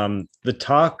goalkeepers, the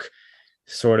talk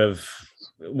sort of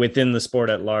within the sport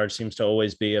at large seems to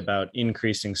always be about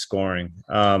increasing scoring,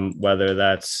 whether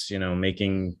that's,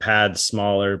 making pads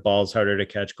smaller, balls harder to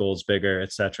catch, goals bigger,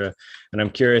 etc. And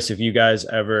I'm curious if you guys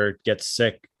ever get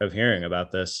sick of hearing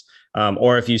about this,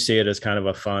 or if you see it as kind of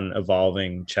a fun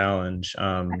evolving challenge,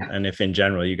 and if in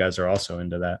general you guys are also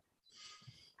into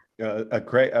that.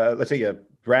 Great. Let's say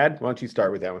Brad, why don't you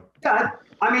start with that one? Yeah,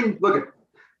 I mean, look,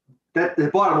 that the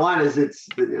bottom line is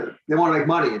they want to make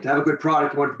money, and to have a good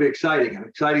product, you want it to be exciting, and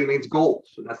exciting means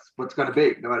goals, and that's what's going to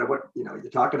be, no matter what you're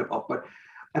talking about. But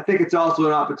I think it's also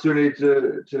an opportunity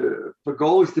for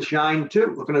goalies to shine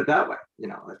too. Looking at it that way,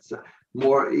 it's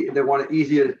more, they want it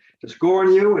easier to score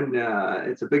on you, and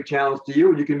it's a big challenge to you,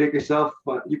 and you can make yourself,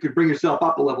 you could bring yourself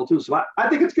up a level too. So I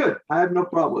think it's good. I have no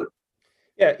problem with it.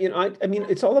 Yeah, I mean,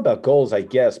 it's all about goals, I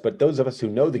guess, but those of us who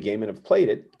know the game and have played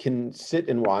it can sit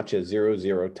and watch a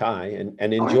 0-0 tie and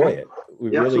enjoy it.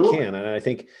 We really absolutely can. And I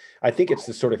think it's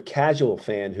the sort of casual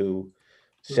fan who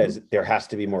says there has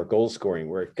to be more goal scoring,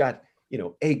 where it got,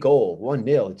 a goal,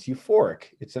 1-0, it's euphoric.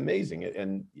 It's amazing.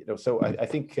 And, so I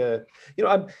think,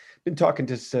 I've been talking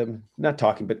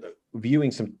to viewing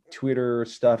some Twitter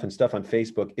stuff and stuff on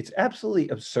Facebook. It's absolutely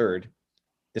absurd,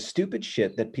 the stupid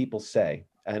shit that people say.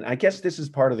 And I guess this is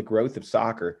part of the growth of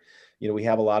soccer. We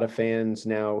have a lot of fans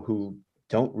now who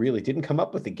didn't come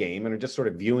up with the game and are just sort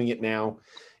of viewing it now,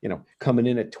 coming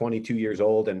in at 22 years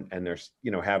old and they're,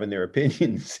 having their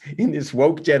opinions in this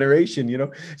woke generation,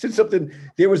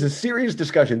 there was a serious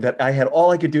discussion that I had all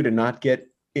I could do to not get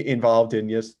involved in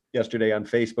yesterday on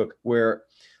Facebook, where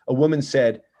a woman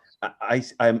said,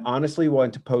 I'm honestly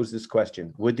wanting to pose this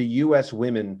question. Would the U.S.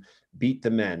 women beat the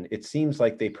men? It seems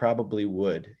like they probably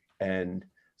would. And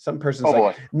some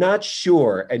person's not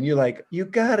sure. And you're like, you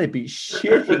gotta be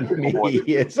shitting me.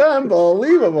 It's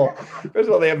unbelievable. First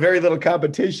of all, they have very little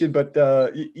competition, but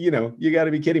you gotta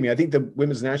be kidding me. I think the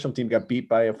women's national team got beat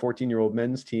by a 14-year-old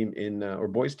men's team or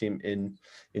boys team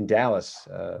in Dallas.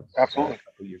 Absolutely. A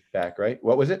couple years back, right?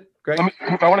 What was it, Greg?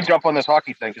 I want to jump on this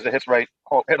hockey thing because it hit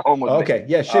home with me. Okay,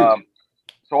 yeah, shoot.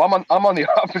 So I'm on the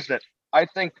opposite. I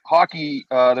think hockey,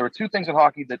 there are two things in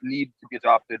hockey that need to be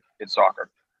adopted in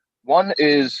soccer. One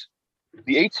is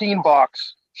the 18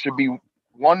 box should be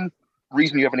one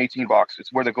reason you have an 18 box.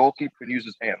 It's where the goalkeeper can use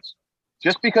his hands.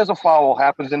 Just because a foul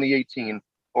happens in the 18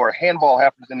 or a handball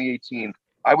happens in the 18,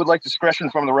 I would like discretion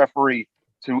from the referee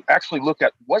to actually look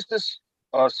at, was this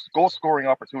a goal scoring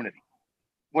opportunity?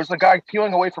 Was the guy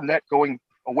peeling away from net, going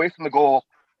away from the goal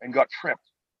and got tripped?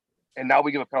 And now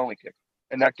we give a penalty kick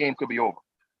and that game could be over.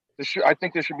 I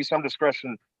think there should be some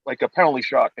discretion, like a penalty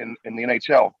shot in the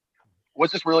NHL. Was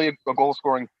this really a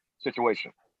goal-scoring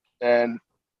situation? And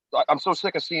I'm so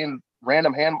sick of seeing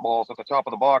random handballs at the top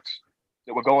of the box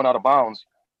that were going out of bounds,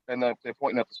 and they're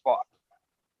pointing at the spot.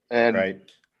 And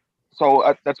right.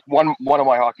 So that's one of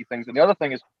my hockey things. And the other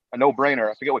thing is a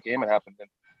no-brainer. I forget what game it happened in,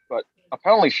 but a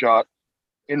penalty shot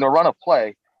in the run of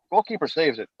play, goalkeeper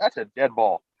saves it. That's a dead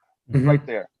ball right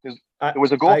there. Because it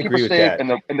was a goalkeeper save, and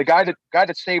the guy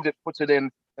that saved it puts it in,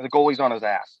 and the goalie's on his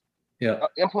ass. Yeah.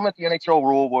 Implement the NHL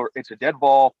rule where it's a dead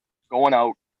ball going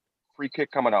out, free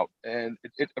kick coming out. And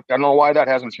I don't know why that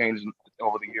hasn't changed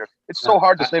over the years. It's so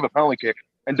hard to save a penalty kick.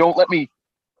 And don't let me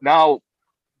now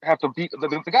have to beat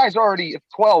the guy's already at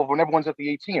 12 when everyone's at the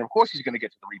 18. Of course he's going to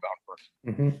get to the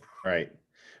rebound first.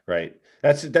 Right.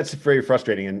 That's very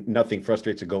frustrating, and nothing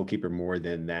frustrates a goalkeeper more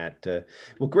than that.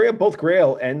 Both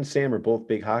Grayle and Sam are both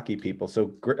big hockey people. So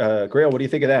Grayle, what do you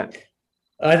think of that?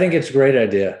 I think it's a great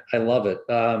idea. I love it.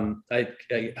 I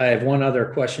have one other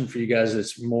question for you guys.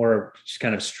 That's more just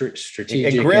kind of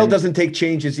strategic. And Grayle doesn't take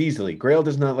changes easily. Grayle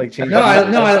does not like changes.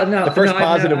 No. The first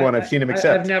positive one I've seen him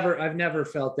accept. I've never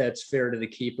felt that's fair to the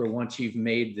keeper. Once you've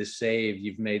made the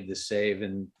save,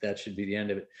 and that should be the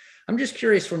end of it. I'm just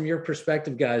curious from your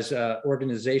perspective, guys,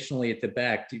 organizationally at the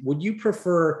back, would you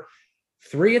prefer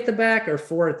 3 at the back or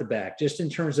 4 at the back, just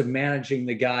in terms of managing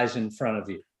the guys in front of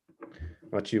you?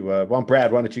 Brad,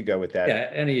 why don't you go with that? Yeah,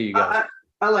 any of you guys.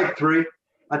 I like 3.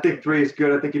 I think 3 is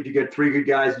good. I think if you get 3 good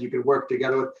guys you can work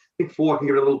together with, I think 4 can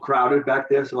get a little crowded back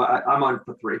there. So I'm on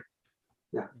for 3.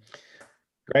 Yeah.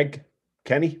 Greg,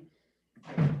 Kenny?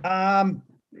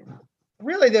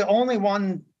 Really the only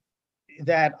one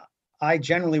that I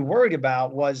generally worried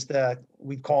about was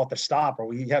we call it the stopper.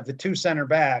 We have the 2 center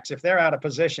backs. If they're out of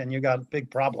position, you got big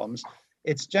problems.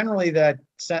 It's generally that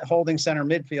holding center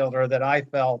midfielder that I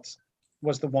felt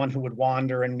was the one who would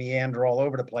wander and meander all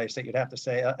over the place that you'd have to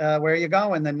say, where are you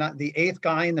going? Then not the eighth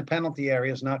guy in the penalty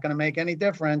area is not going to make any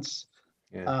difference.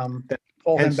 Yeah.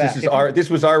 Pull him back.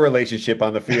 This was our relationship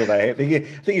on the field. I think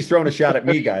he's throwing a shot at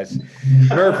me, guys.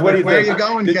 Murph, what do you think? Where are you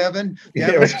going, Kevin?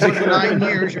 Yeah, scored for 9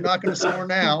 years. You're not going to score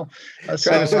now. Trying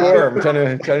to score. I'm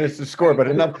trying to score, but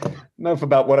enough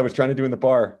about what I was trying to do in the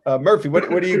bar. Murphy, what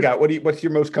do you got? What's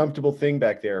your most comfortable thing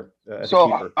back there?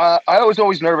 I was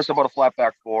always nervous about a flat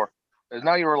back four, because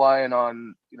now you're relying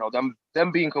on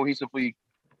them being cohesively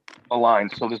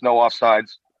aligned, so there's no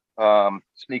offsides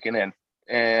sneaking in.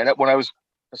 And when I was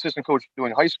assistant coach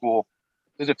doing high school,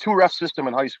 there's a 2-ref system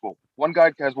in high school. One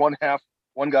guy has one half,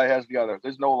 one guy has the other.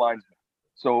 There's no linesman.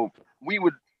 So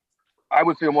I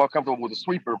would feel more comfortable with a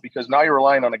sweeper, because now you're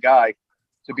relying on a guy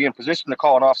to be in position to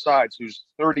call an offsides who's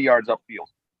 30 yards upfield.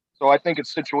 So I think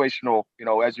it's situational,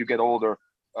 as you get older.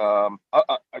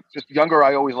 Just younger,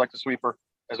 I always like the sweeper.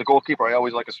 As a goalkeeper, I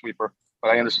always like a sweeper, but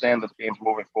I understand that the game's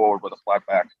moving forward with a flat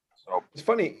back. So it's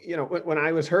funny, when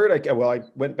I was hurt, I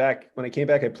went back. When I came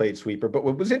back, I played sweeper. But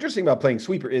what was interesting about playing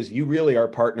sweeper is you really are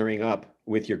partnering up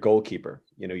with your goalkeeper.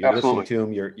 You're Absolutely. listening to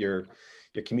him. You're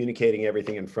communicating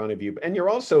everything in front of you. And you're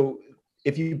also,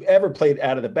 if you ever played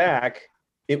out of the back,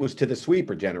 it was to the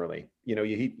sweeper generally.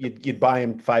 You'd buy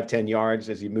him 5-10 yards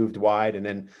as you moved wide, and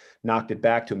then knocked it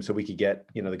back to him so we could get,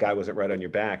 the guy wasn't right on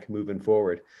your back moving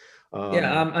forward.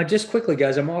 Just quickly,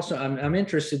 guys, I'm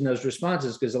interested in those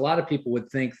responses, because a lot of people would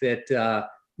think that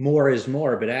more is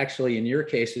more, but actually in your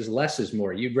cases, less is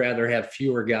more. You'd rather have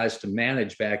fewer guys to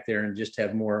manage back there and just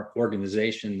have more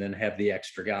organization than have the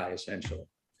extra guy, essentially.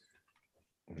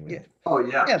 Yeah. Oh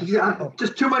yeah.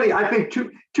 Just too many. I think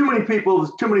too many people.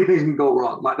 Too many things can go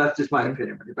wrong. That's just my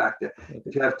opinion. When you're back there,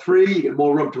 if you have 3, you get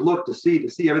more room to look, to see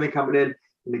everything coming in,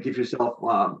 and it gives yourself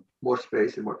more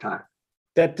space and more time.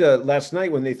 That last night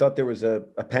when they thought there was a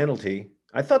penalty,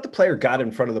 I thought the player got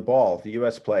in front of the ball, the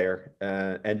U.S. player,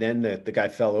 and then the guy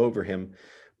fell over him.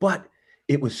 But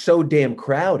it was so damn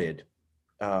crowded.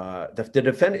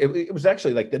 It was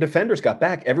actually like the defenders got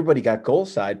back, everybody got goal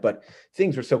side, but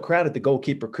things were so crowded the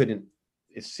goalkeeper couldn't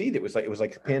see. It was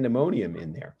like pandemonium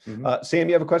in there. Mm-hmm. Sam,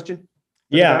 you have a question?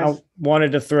 Yeah, I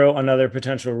wanted to throw another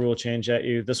potential rule change at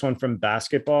you. This one from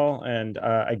basketball. And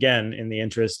again, in the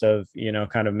interest of,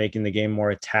 kind of making the game more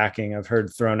attacking, I've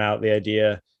heard thrown out the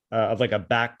idea of like a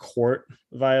backcourt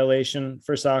violation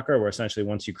for soccer, where essentially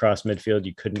once you cross midfield,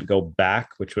 you couldn't go back,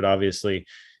 which would obviously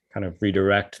kind of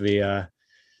redirect the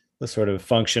sort of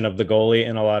function of the goalie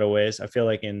in a lot of ways. I feel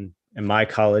like in my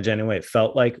college anyway, it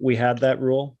felt like we had that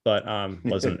rule, but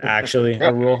wasn't actually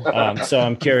a rule. So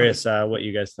I'm curious what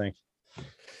you guys think.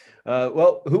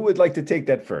 Well, who would like to take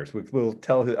that first? We'll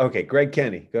tell. Okay, Greg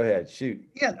Kenney, go ahead, shoot.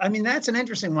 Yeah, that's an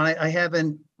interesting one. I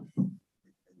haven't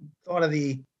thought of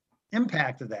the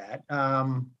impact of that.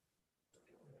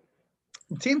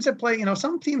 Teams that play,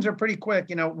 some teams are pretty quick.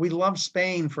 We loved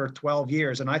Spain for 12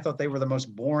 years, and I thought they were the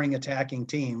most boring attacking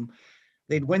team.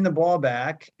 They'd win the ball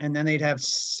back, and then they'd have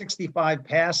 65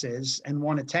 passes and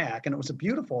 1 attack, and it was a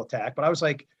beautiful attack. But I was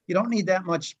like, you don't need that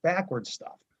much backward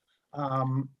stuff.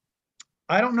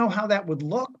 I don't know how that would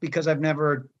look, because I've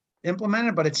never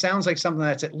implemented, but it sounds like something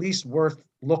that's at least worth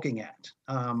looking at.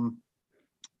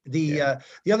 The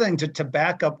other thing to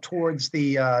back up towards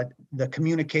the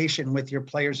communication with your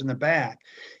players in the back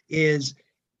is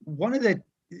one of the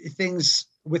things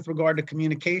with regard to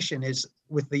communication is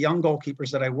with the young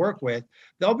goalkeepers that I work with,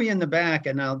 they'll be in the back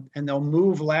and they'll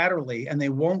move laterally and they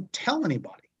won't tell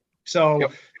anybody. So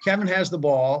Kevin has the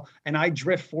ball and I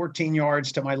drift 14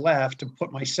 yards to my left to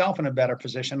put myself in a better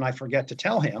position. I forget to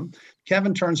tell him.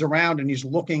 Kevin turns around and he's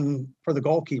looking for the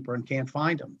goalkeeper and can't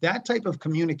find him. That type of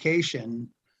communication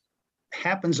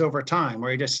happens over time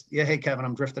where you just, hey, Kevin,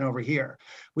 I'm drifting over here.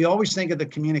 We always think of the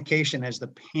communication as the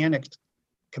panicked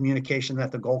communication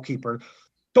that the goalkeeper,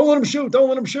 don't let him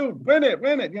shoot, win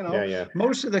it.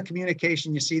 Most of the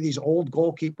communication you see these old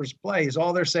goalkeepers play is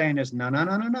all they're saying is, no,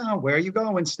 where are you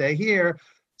going? Stay here.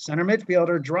 Center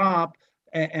midfielder, drop,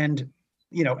 and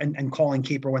calling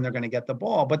keeper when they're going to get the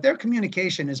ball. But their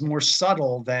communication is more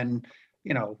subtle than,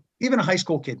 even a high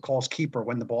school kid calls keeper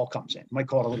when the ball comes in. Might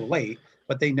call it a little late,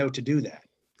 but they know to do that.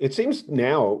 It seems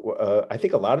now, I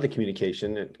think a lot of the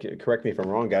communication, correct me if I'm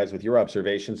wrong, guys, with your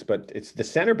observations, but it's the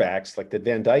center backs, like the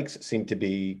Van Dijks, seem to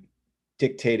be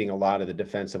dictating a lot of the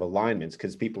defensive alignments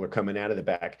because people are coming out of the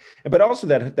back. But also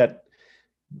that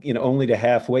only the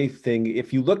halfway thing.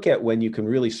 If you look at when you can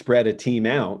really spread a team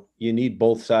out, you need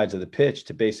both sides of the pitch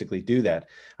to basically do that.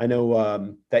 I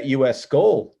know that U.S.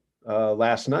 goal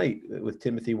last night with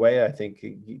Timothy Weah, I think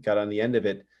he got on the end of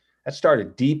it. That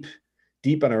started deep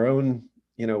on our own,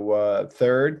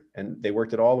 third, and they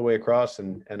worked it all the way across,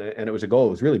 and it was a goal.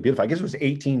 It was really beautiful. I guess it was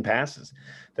 18 passes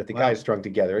that the guys strung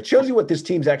together. It shows you what this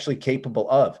team's actually capable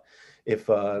of if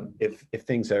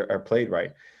things are played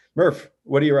right. Murph,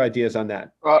 what are your ideas on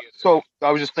that? So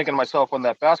I was just thinking to myself on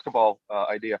that basketball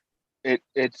idea.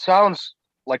 It sounds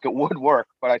like it would work,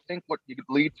 but I think what you could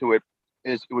lead to it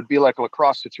would be like a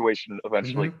lacrosse situation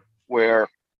eventually, where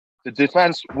the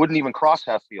defense wouldn't even cross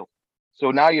half field. So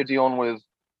now you're dealing with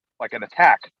like an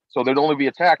attack. So there'd only be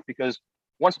attack because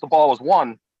once the ball is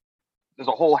won, there's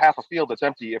a whole half a field that's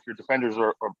empty if your defenders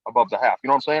are above the half. You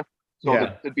know what I'm saying? So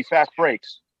there'd be fast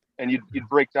breaks and you'd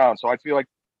break down. So I feel like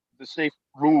the safe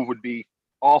move would be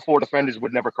all four defenders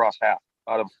would never cross half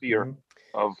out of fear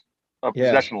of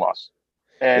possession loss.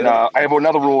 And I have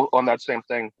another rule on that same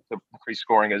thing to increase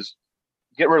scoring is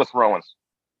get rid of throw-ins.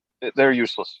 They're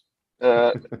useless.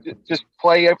 Just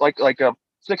play it like a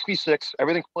 6v6.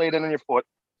 Everything's played in on your foot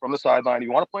from the sideline.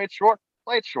 You want to play it short?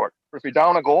 Play it short. But if you're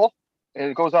down a goal and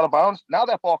it goes out of bounds, now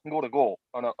that ball can go to goal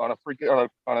on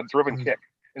a driven kick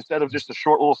instead of just a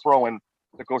short little throw-in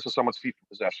that goes to someone's feet for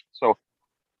possession. So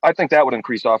I think that would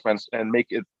increase offense and make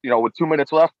it, with 2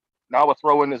 minutes left, now a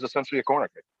throw-in is essentially a corner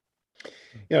kick.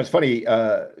 It's funny.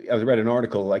 I read an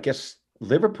article. I guess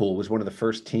Liverpool was one of the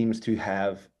first teams to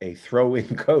have a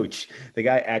throw-in coach. The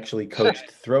guy actually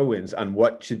coached throw-ins on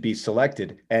what should be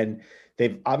selected, and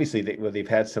they've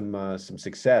had some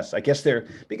success. I guess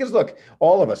because look,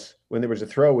 all of us, when there was a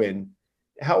throw-in,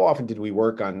 how often did we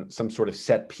work on some sort of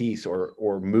set piece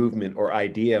or movement or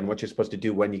idea on what you're supposed to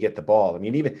do when you get the ball? I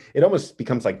mean, even it almost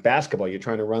becomes like basketball. You're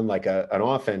trying to run like an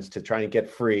offense to try and get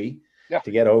free,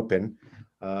 to get open.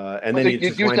 And then you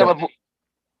used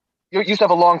to have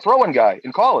a long throwing guy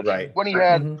in college, right? When he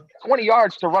had 20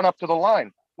 yards to run up to the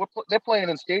line. They're playing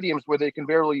in stadiums where they can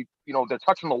barely, they're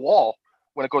touching the wall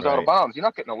when it goes out of bounds. You're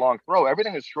not getting a long throw.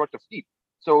 Everything is short to feet.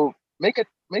 So make it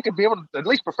be able to, at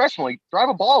least professionally, drive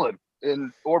a ball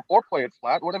in or play it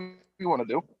flat, whatever you want to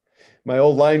do. My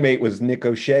old line mate was Nick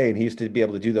O'Shea, and he used to be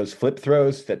able to do those flip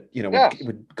throws that,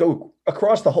 would go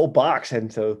across the whole box.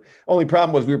 And so only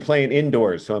problem was we were playing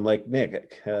indoors. So I'm like,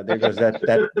 Nick, there goes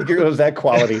that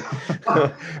quality.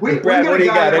 Brad, what do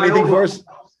you got? Anything for us?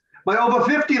 My over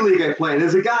 50 league I play,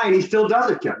 there's a guy and he still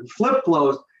does it, Kevin. Flip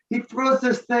flows. He throws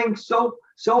this thing so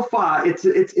far. It's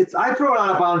I throw it out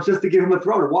of bounds just to give him a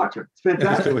throw to watch him. It's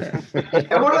fantastic.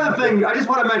 And one other thing, I just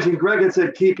want to mention, Greg had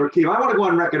said keeper. I want to go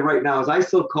on record right now, is I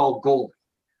still call goalie.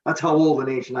 That's how old an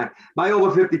age I am. My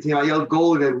over 50 team, I yelled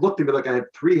goalie. They looked at me like I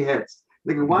had 3 hits.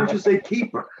 They go, why don't you say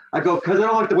keeper? I go, because I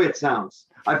don't like the way it sounds.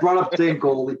 I brought up saying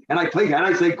goalie, and I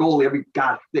say goalie every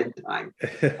goddamn time.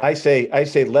 I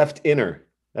say left inner.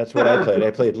 That's what I played.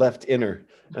 I played left inner.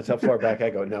 That's how far back I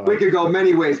go. No, we could go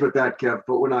many ways with that, Kev,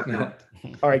 but we're not going to.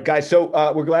 All right, guys. So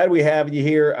we're glad we have you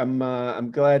here.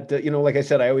 I'm glad. Like I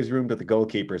said, I always roomed with the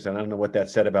goalkeepers, and I don't know what that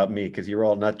said about me because you're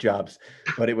all nut jobs.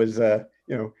 But it was,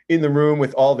 in the room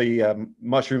with all the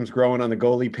mushrooms growing on the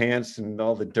goalie pants and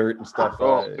all the dirt and stuff.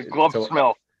 The glove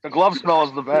smell. The glove smell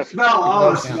is the best.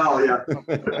 Smell, yeah.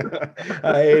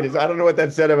 I hate it. I don't know what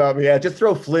that said about me. Yeah, just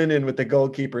throw Flynn in with the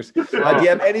goalkeepers. Do you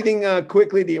have anything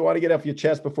quickly? Do you want to get off your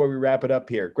chest before we wrap it up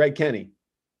here? Greg Kenney.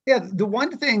 Yeah, the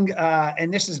one thing,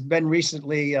 and this has been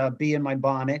recently bee in my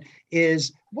bonnet,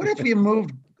 is what if we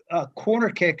moved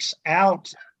corner kicks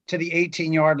out to the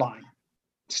 18-yard line?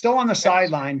 Still on the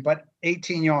sideline, but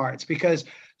 18 yards, because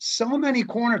so many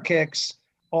corner kicks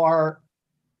are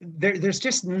there's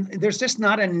just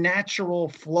not a natural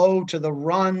flow to the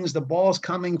runs. The ball's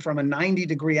coming from a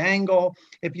 90-degree angle.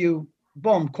 If you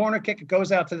corner kick, it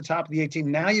goes out to the top of the 18.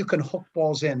 Now you can hook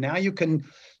balls in. Now you can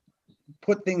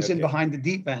put things in behind the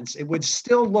defense. It would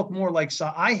still look more like,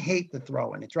 so I hate the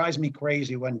throw in. It drives me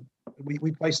crazy when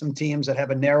we play some teams that have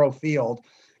a narrow field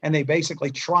and they basically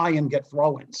try and get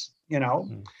throw-ins,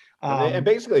 and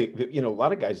basically, a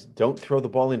lot of guys don't throw the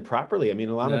ball in properly. I mean,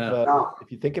 a lot of,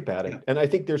 if you think about it, and I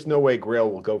think there's no way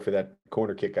Grayle will go for that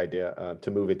corner kick idea to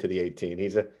move it to the 18.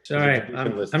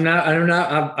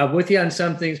 I'm with you on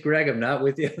some things, Greg. I'm not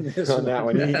with you on this on that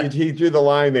one. He drew the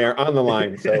line there on the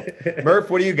line. So,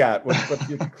 Murph, what do you got? What's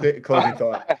your closing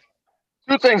thought?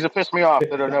 2 things that piss me off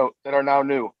that are now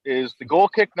new is the goal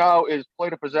kick now is play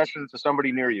to possession to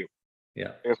somebody near you.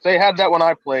 Yeah. If they had that when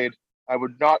I played, I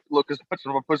would not look as much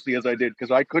of a pussy as I did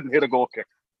because I couldn't hit a goal kick.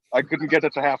 I couldn't get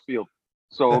it to half field.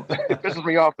 So it pisses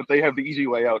me off that they have the easy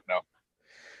way out now.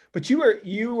 But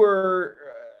you were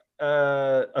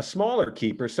a smaller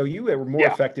keeper, so you were more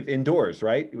effective indoors,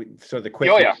 right? So the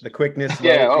quickness.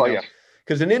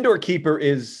 Because an indoor keeper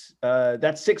is that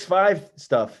 6'5"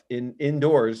 stuff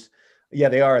indoors. Yeah,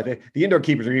 they are. The indoor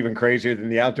keepers are even crazier than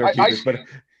the outdoor keepers. But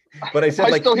But I said,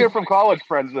 I still hear from college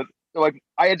friends that like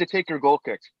I had to take your goal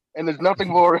kicks, and there's nothing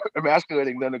more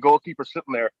emasculating than a goalkeeper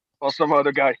sitting there while some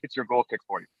other guy hits your goal kick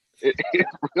for you. It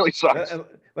really sucks.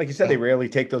 Like you said, they rarely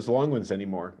take those long ones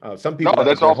anymore. Some people, no,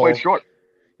 that's all played short.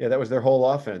 Yeah, that was their whole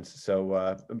offense.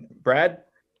 So, Brad?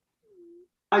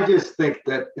 I just think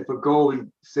that if a goalie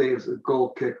saves a goal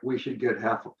kick, we should get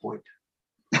half a point.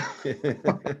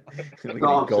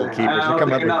 Goalkeepers. You're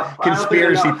coming up with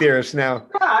conspiracy theorists now.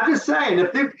 Yeah, I'm just saying,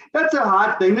 that's a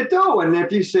hard thing to do. And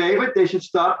if you save it, they should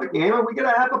stop the game and we get a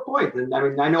half a point. And I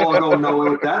mean, I know I'll go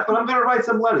nowhere with that, but I'm going to write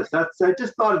some letters. I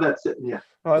just thought of that sitting here.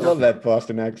 Oh, I love that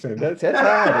Boston accent. That's hard.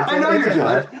 I know you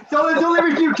do. It's only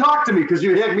reason you talk to me because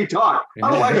you hear me talk.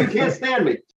 Otherwise, you can't stand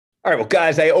me. All right, well,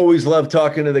 guys, I always love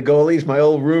talking to the goalies, my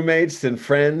old roommates and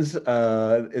friends.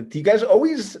 Do you guys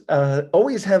always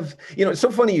have, it's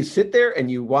so funny. You sit there and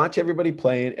you watch everybody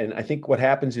playing, and I think what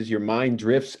happens is your mind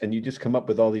drifts and you just come up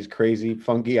with all these crazy,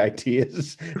 funky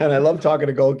ideas. And I love talking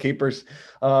to goalkeepers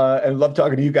and love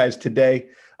talking to you guys today.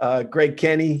 Greg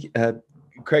Kenney,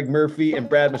 Graig Murphy, and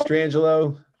Brad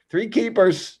Mastrangelo, 3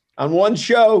 keepers on one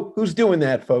show. Who's doing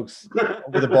that, folks?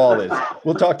 Over the ball is.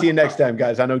 We'll talk to you next time,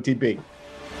 guys, on OTB.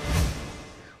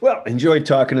 Well, enjoyed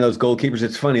talking to those goalkeepers.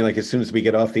 It's funny, like as soon as we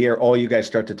get off the air, all you guys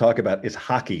start to talk about is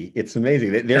hockey. It's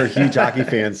amazing. They're huge hockey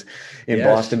fans in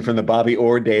Boston from the Bobby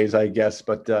Orr days, I guess.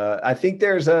 But I think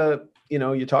there's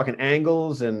you're talking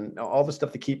angles and all the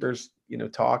stuff the keepers,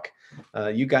 talk.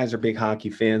 You guys are big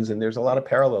hockey fans, and there's a lot of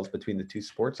parallels between the two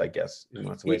sports, I guess, in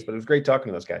lots of ways. But it was great talking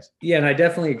to those guys. Yeah, and I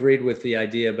definitely agreed with the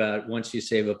idea about once you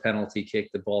save a penalty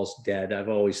kick, the ball's dead. I've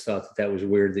always thought that was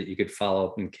weird that you could follow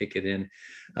up and kick it in.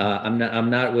 I'm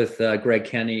not with Greg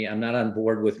Kenney. I'm not on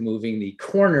board with moving the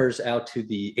corners out to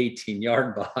the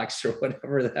 18-yard box or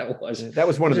whatever that was. That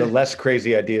was one of the less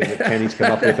crazy ideas that Kenny's come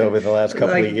up with over the last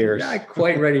couple of years. Not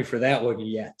quite ready for that one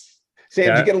yet.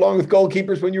 Sam, did you get along with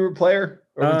goalkeepers when you were a player?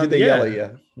 Or did they yell at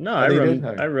you? No, I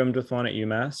roomed with one at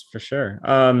UMass for sure.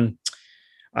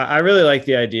 I really like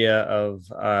the idea of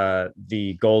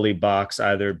the goalie box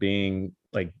either being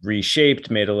like reshaped,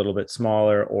 made a little bit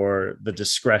smaller, or the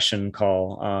discretion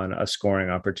call on a scoring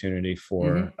opportunity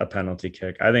for a penalty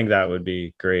kick. I think that would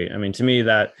be great. I mean, to me,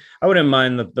 that I wouldn't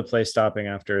mind the play stopping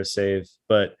after a save,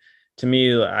 but to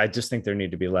me, I just think there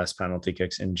need to be less penalty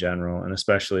kicks in general. And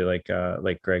especially like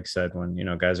Greg said, when,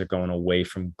 guys are going away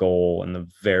from goal in the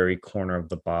very corner of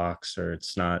the box, or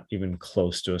it's not even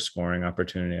close to a scoring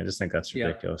opportunity. I just think that's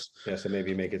ridiculous. Yeah. So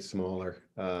maybe make it smaller.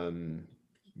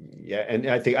 Yeah. And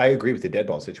I think I agree with the dead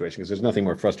ball situation, because there's nothing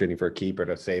more frustrating for a keeper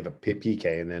to save a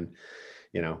PK and then,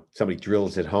 somebody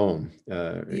drills it home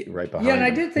right behind. Yeah, and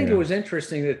I did think it was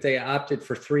interesting that they opted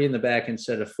for 3 in the back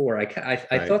instead of 4.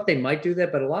 I thought they might do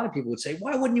that, but a lot of people would say,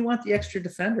 why wouldn't you want the extra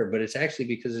defender? But it's actually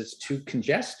because it's too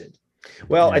congested.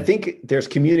 Well, I think there's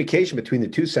communication between the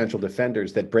 2 central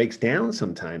defenders that breaks down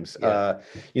sometimes. Yeah.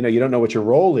 You don't know what your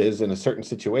role is in a certain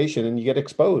situation and you get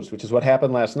exposed, which is what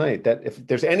happened last night. That if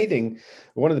there's anything,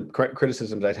 one of the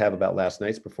criticisms I'd have about last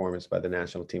night's performance by the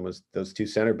national team was those 2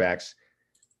 center backs,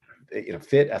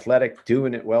 fit, athletic,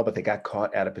 doing it well, but they got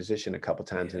caught out of position a couple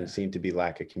times, and it seemed to be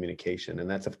lack of communication. And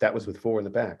that was with 4 in the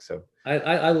back. So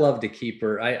I loved a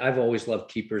keeper. I've always loved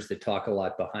keepers that talk a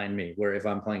lot behind me, where if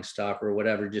I'm playing stopper or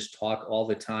whatever, just talk all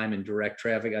the time and direct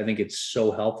traffic. I think it's so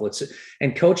helpful.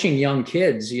 And coaching young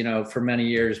kids, for many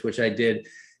years, which I did,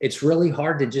 it's really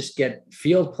hard to just get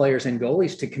field players and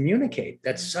goalies to communicate.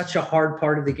 That's such a hard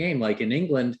part of the game. Like in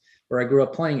England, where I grew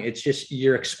up playing, it's just,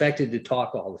 you're expected to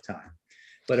talk all the time.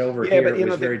 But over here, it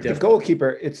was very difficult. The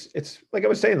goalkeeper, it's like I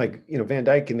was saying, Van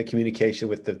Dijk in the communication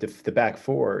with the back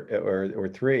 4 or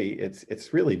 3,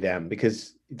 it's really them,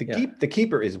 because the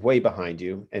keeper is way behind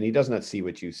you and he does not see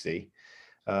what you see.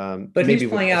 But he's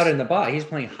playing out in the box. He's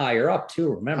playing higher up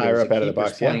too. Remember, higher up out of the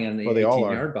box, playing in the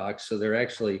 18-yard box, so they're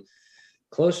actually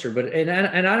closer. But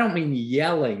and I don't mean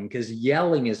yelling, because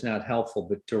yelling is not helpful,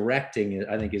 but directing,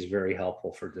 I think, is very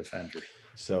helpful for defenders.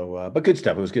 So, but good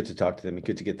stuff. It was good to talk to them and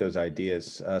good to get those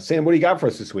ideas. Sam, what do you got for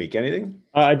us this week? Anything?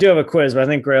 I do have a quiz, but I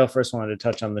think Grayle first wanted to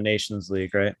touch on the Nations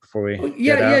League, right? Before we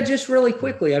just really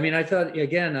quickly. I mean, I thought,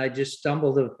 again, I just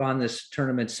stumbled upon this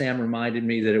tournament. Sam reminded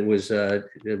me that it was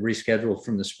rescheduled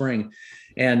from the spring.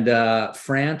 And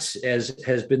France, as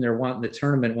has been their want in the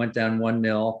tournament, went down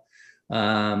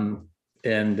 1-0.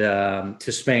 And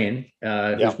to Spain,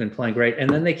 who's been playing great. And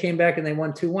then they came back and they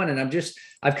won 2-1. And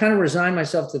I've kind of resigned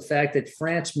myself to the fact that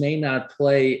France may not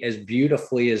play as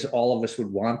beautifully as all of us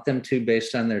would want them to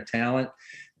based on their talent,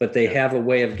 but they have a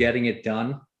way of getting it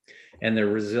done, and they're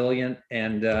resilient.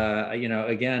 And,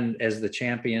 again, as the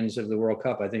champions of the World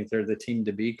Cup, I think they're the team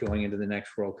to beat going into the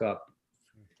next World Cup.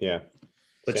 Yeah.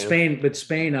 Sam?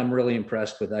 Spain, I'm really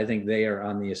impressed with. I think they are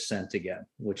on the ascent again,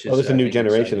 which is. There's a new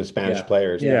generation exciting. of Spanish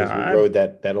players. Yeah, we rode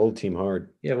that old team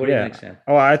hard. Yeah, what do you think, Sam?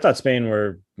 Oh, I thought Spain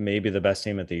were maybe the best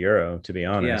team at the Euro, to be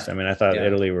honest. Yeah. I mean, I thought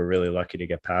Italy were really lucky to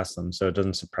get past them, so it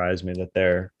doesn't surprise me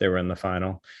that they were in the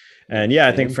final. And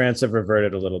I think France have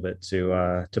reverted a little bit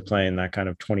to playing that kind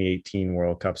of 2018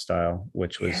 World Cup style,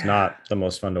 which was not the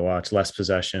most fun to watch. Less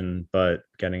possession, but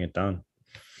getting it done.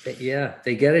 Yeah,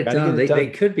 they get it done. They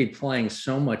could be playing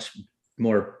so much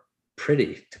more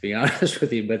pretty, to be honest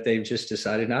with you, but they've just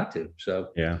decided not to. So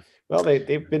yeah. Well,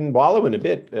 they've been wallowing a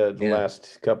bit the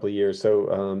last couple of years.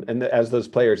 So as those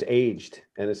players aged,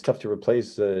 and it's tough to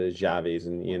replace Xavis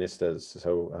and Iniestas.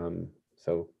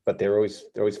 So but they're always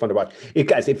fun to watch.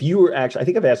 Guys, if you were actually, I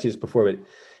think I've asked you this before, but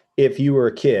if you were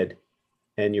a kid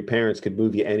and your parents could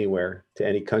move you anywhere to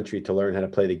any country to learn how to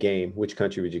play the game, which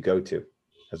country would you go to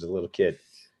as a little kid?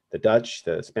 The Dutch,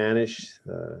 the Spanish,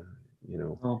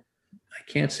 Well,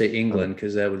 I can't say England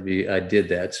because that would be, I did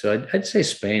that. So I'd say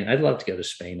Spain. I'd love to go to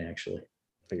Spain, actually.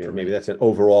 Maybe that's an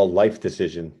overall life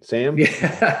decision. Sam?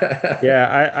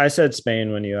 Yeah, I said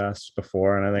Spain when you asked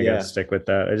before, and I think I'd stick with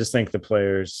that. I just think the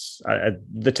players,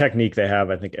 the technique they have,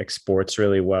 I think exports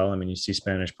really well. I mean, you see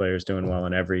Spanish players doing well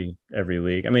in every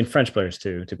league. I mean, French players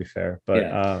too, to be fair. But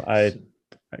I'd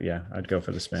go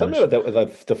for the Spanish. Something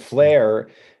about the flair,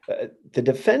 the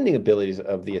defending abilities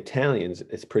of the Italians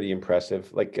is pretty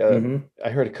impressive. Like I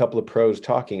heard a couple of pros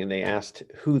talking, and they asked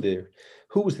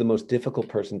who was the most difficult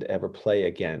person to ever play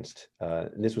against,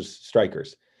 and this was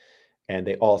strikers, and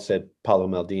they all said Paolo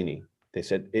Maldini. They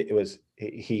said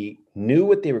he knew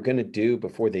what they were going to do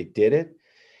before they did it.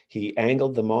 He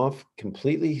angled them off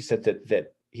completely. He said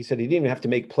that he didn't even have to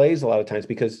make plays a lot of times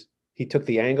because he took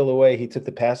the angle away. He took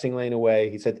the passing lane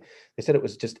away. They said it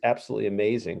was just absolutely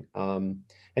amazing. And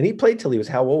he played till he was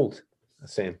how old,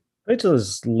 Sam? Played till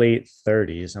his late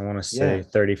 30s. I want to say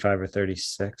 35 or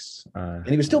 36. And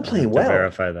he was still playing well.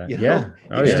 Verify that. He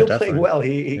was still playing well.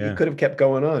 He could have kept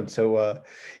going on. So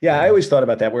I always thought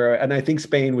about that. And I think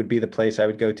Spain would be the place I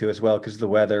would go to as well because of the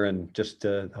weather and just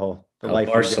the life.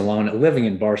 Barcelona, living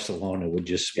in Barcelona would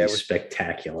just be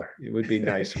spectacular. It would be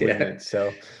nice, wouldn't it?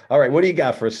 So, all right, what do you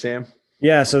got for us, Sam?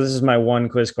 Yeah, so this is my one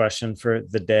quiz question for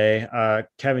the day.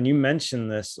 Kevin, you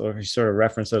mentioned this, or you sort of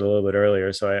referenced it a little bit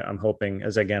earlier. So I'm hoping,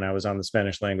 as again, I was on the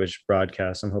Spanish language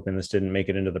broadcast, I'm hoping this didn't make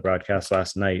it into the broadcast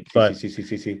last night. But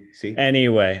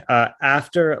anyway,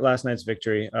 after last night's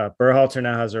victory, Berhalter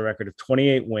now has a record of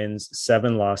 28 wins,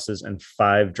 7 losses, and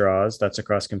 5 draws. That's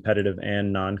across competitive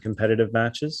and non-competitive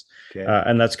matches. Okay.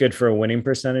 And that's good for a winning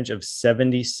percentage of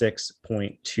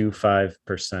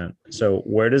 76.25%. So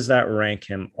where does that rank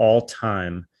him all time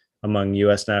among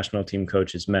U.S. national team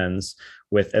coaches, men's,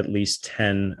 with at least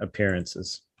 10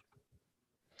 appearances?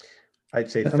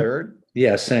 I'd say third.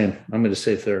 Yeah, same. I'm going to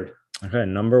say third. Okay,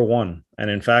 number 1. And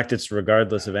in fact, it's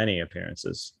regardless of any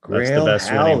appearances. Grayle, that's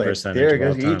the best winning percentage. There it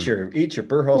goes. Eat your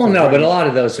Berhalter. Well, no, but a lot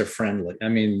of those are friendly. I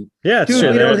mean, dude, we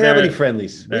don't have any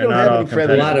friendlies. We don't have any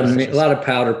friendlies. A lot of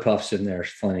powder puffs in there.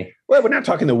 It's funny. Well, we're not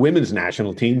talking the women's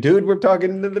national team, dude. We're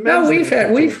talking the men's.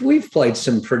 No, we've played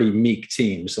some pretty meek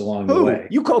teams along the way.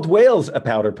 You called Wales a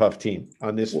powder puff team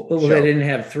on this show. They didn't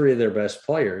have 3 of their best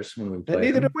players when we played. And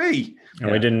neither did we.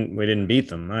 And we didn't beat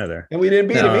them either. And we didn't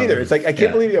beat them either. It's like I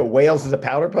can't believe Wales is a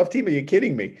powder puff team. Are you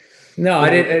kidding me? No, I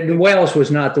didn't. Wales was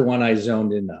not the one I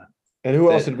zoned in on. And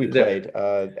who else did we play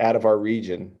out of our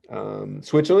region?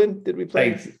 Switzerland? Did we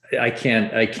play? I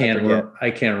can't remember.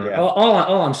 Yeah.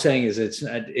 All I'm saying is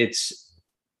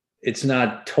it's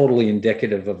not totally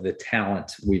indicative of the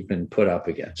talent we've been put up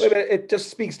against. But it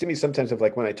just speaks to me sometimes of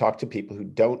like when I talk to people who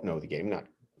don't know the game, not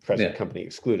present company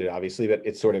excluded, obviously, but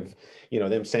it's sort of,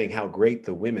 them saying how great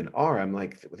the women are. I'm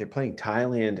like, they're playing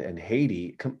Thailand and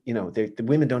Haiti. The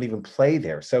women don't even play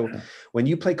there. So when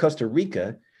you play Costa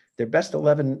Rica, their best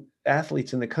 11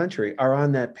 athletes in the country are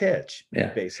on that pitch,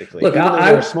 basically. Look,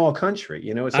 they're a small country,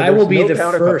 So I will be the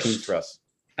first. For us.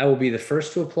 I will be the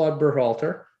first to applaud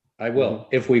Berhalter. I will.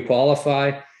 If we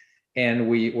qualify and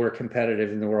we're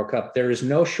competitive in the World Cup, there is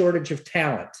no shortage of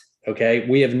talent. Okay.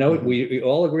 We have we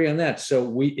all agree on that.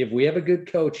 So if we have a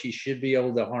good coach, he should be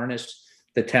able to harness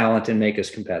the talent and make us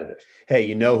competitive. Hey,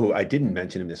 you know who I didn't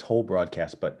mention in this whole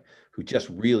broadcast, but who just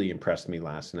really impressed me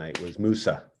last night was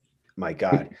Musa. My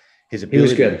God, his ability. He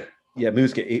was good. Yeah,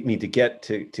 Musa. I mean, to get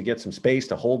some space,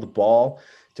 to hold the ball,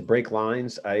 to break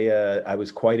lines. I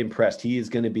was quite impressed. He is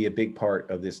going to be a big part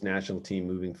of this national team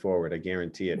moving forward. I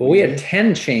guarantee it. Well, we had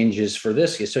 10 changes for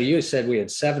this. So you said we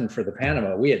had 7 for the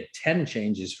Panama. We had 10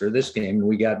 changes for this game. And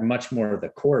we got much more of the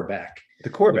core back. The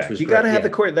core back. You got to have the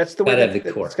core. That's the way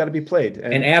the core. It's got to be played.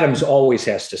 And Adams always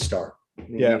has to start.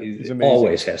 Yeah, he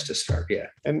always has to start. Yeah,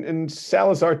 and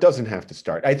Salazar doesn't have to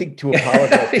start. I think to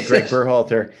apologize to Gregg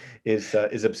Berhalter is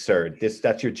absurd.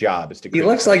 That's your job. Is to. He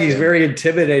looks like he's very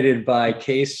intimidated by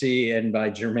Casey and by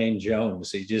Jermaine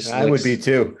Jones. He just. I would be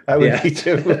too. I would be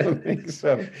too. I think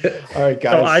so. All right,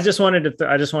 guys. So I just wanted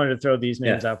to throw these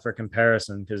names out for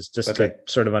comparison, because just to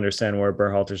sort of understand where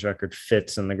Berhalter's record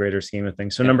fits in the greater scheme of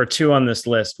things. So number 2 on this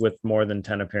list with more than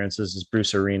 10 appearances is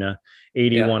Bruce Arena.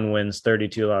 81 wins,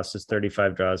 32 losses,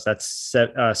 35 draws. That's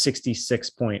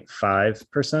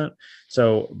 66.5%.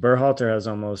 So Berhalter has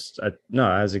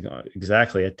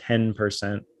exactly a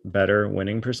 10% better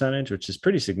winning percentage, which is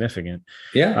pretty significant.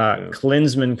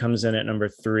 Klinsmann comes in at number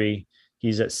 3.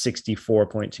 He's at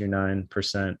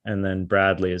 64.29%. And then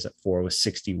Bradley is at 4 with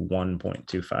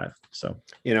 61.25. So,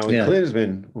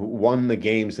 Klinsmann won the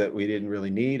games that we didn't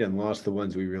really need and lost the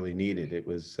ones we really needed. It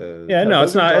was,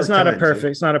 it's not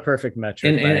a perfect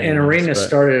metric. And Arena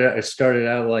started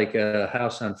out like a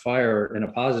house on fire in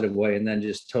a positive way, and then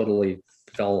just totally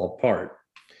fell apart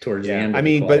towards the end.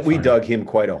 But we dug him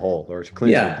quite a hole, or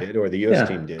Klinsmann did, or the U.S.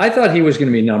 team did. I thought he was going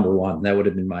to be number 1. That would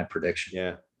have been my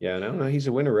prediction. No, he's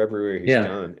a winner everywhere he's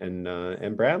gone.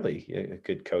 And Bradley, a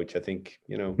good coach. I think,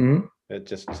 it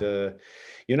just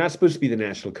you're not supposed to be the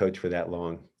national coach for that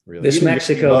long, really. This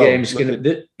Mexico game, guys, is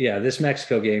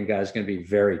going to be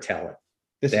very telling.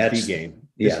 This is the game.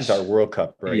 This is our World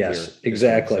Cup right here. Yes,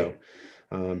 exactly.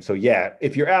 So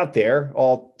if you're out there,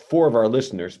 all 4 of our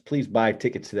listeners, please buy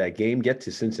tickets to that game. Get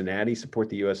to Cincinnati, support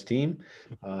the U.S. team,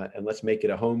 and let's make it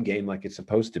a home game like it's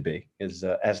supposed to be. As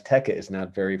Azteca is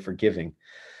not very forgiving.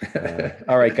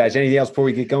 All right, guys. Anything else before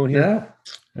we get going here?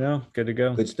 No, good to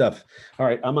go. Good stuff. All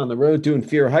right, I'm on the road doing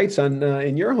Fear Heights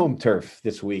in your home turf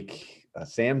this week.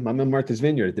 Sam, I'm in Martha's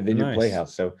Vineyard at the Vineyard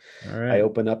Playhouse. So I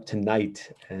open up tonight,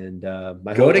 and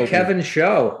go to Kevin's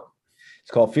show. It's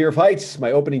called Fear of Heights.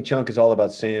 My opening chunk is all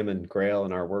about Sam and Grayle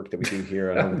and our work that we do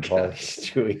here on the ball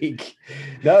each week.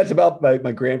 No, it's about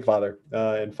my grandfather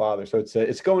and father. So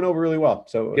it's going over really well.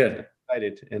 So good.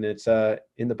 Excited. And it's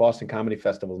in the Boston Comedy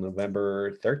Festival,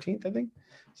 November 13th, I think.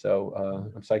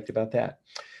 So I'm psyched about that.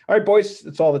 All right, boys,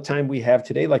 that's all the time we have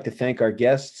today. I'd like to thank our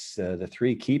guests, the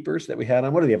 3 keepers that we had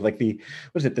on. What do they have? Like the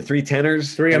 3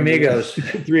 tenors? 3 amigos.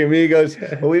 3 amigos.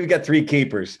 Well, we've got 3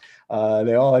 keepers.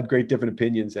 They all had great different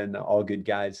opinions and all good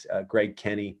guys. Greg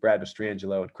Kenney, Brad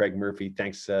Mastrangelo, and Graig Murphy.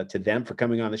 Thanks to them for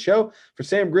coming on the show. For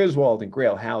Sam Griswold and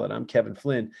Grayle Hallett, I'm Kevin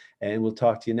Flynn, and we'll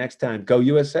talk to you next time. Go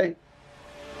USA.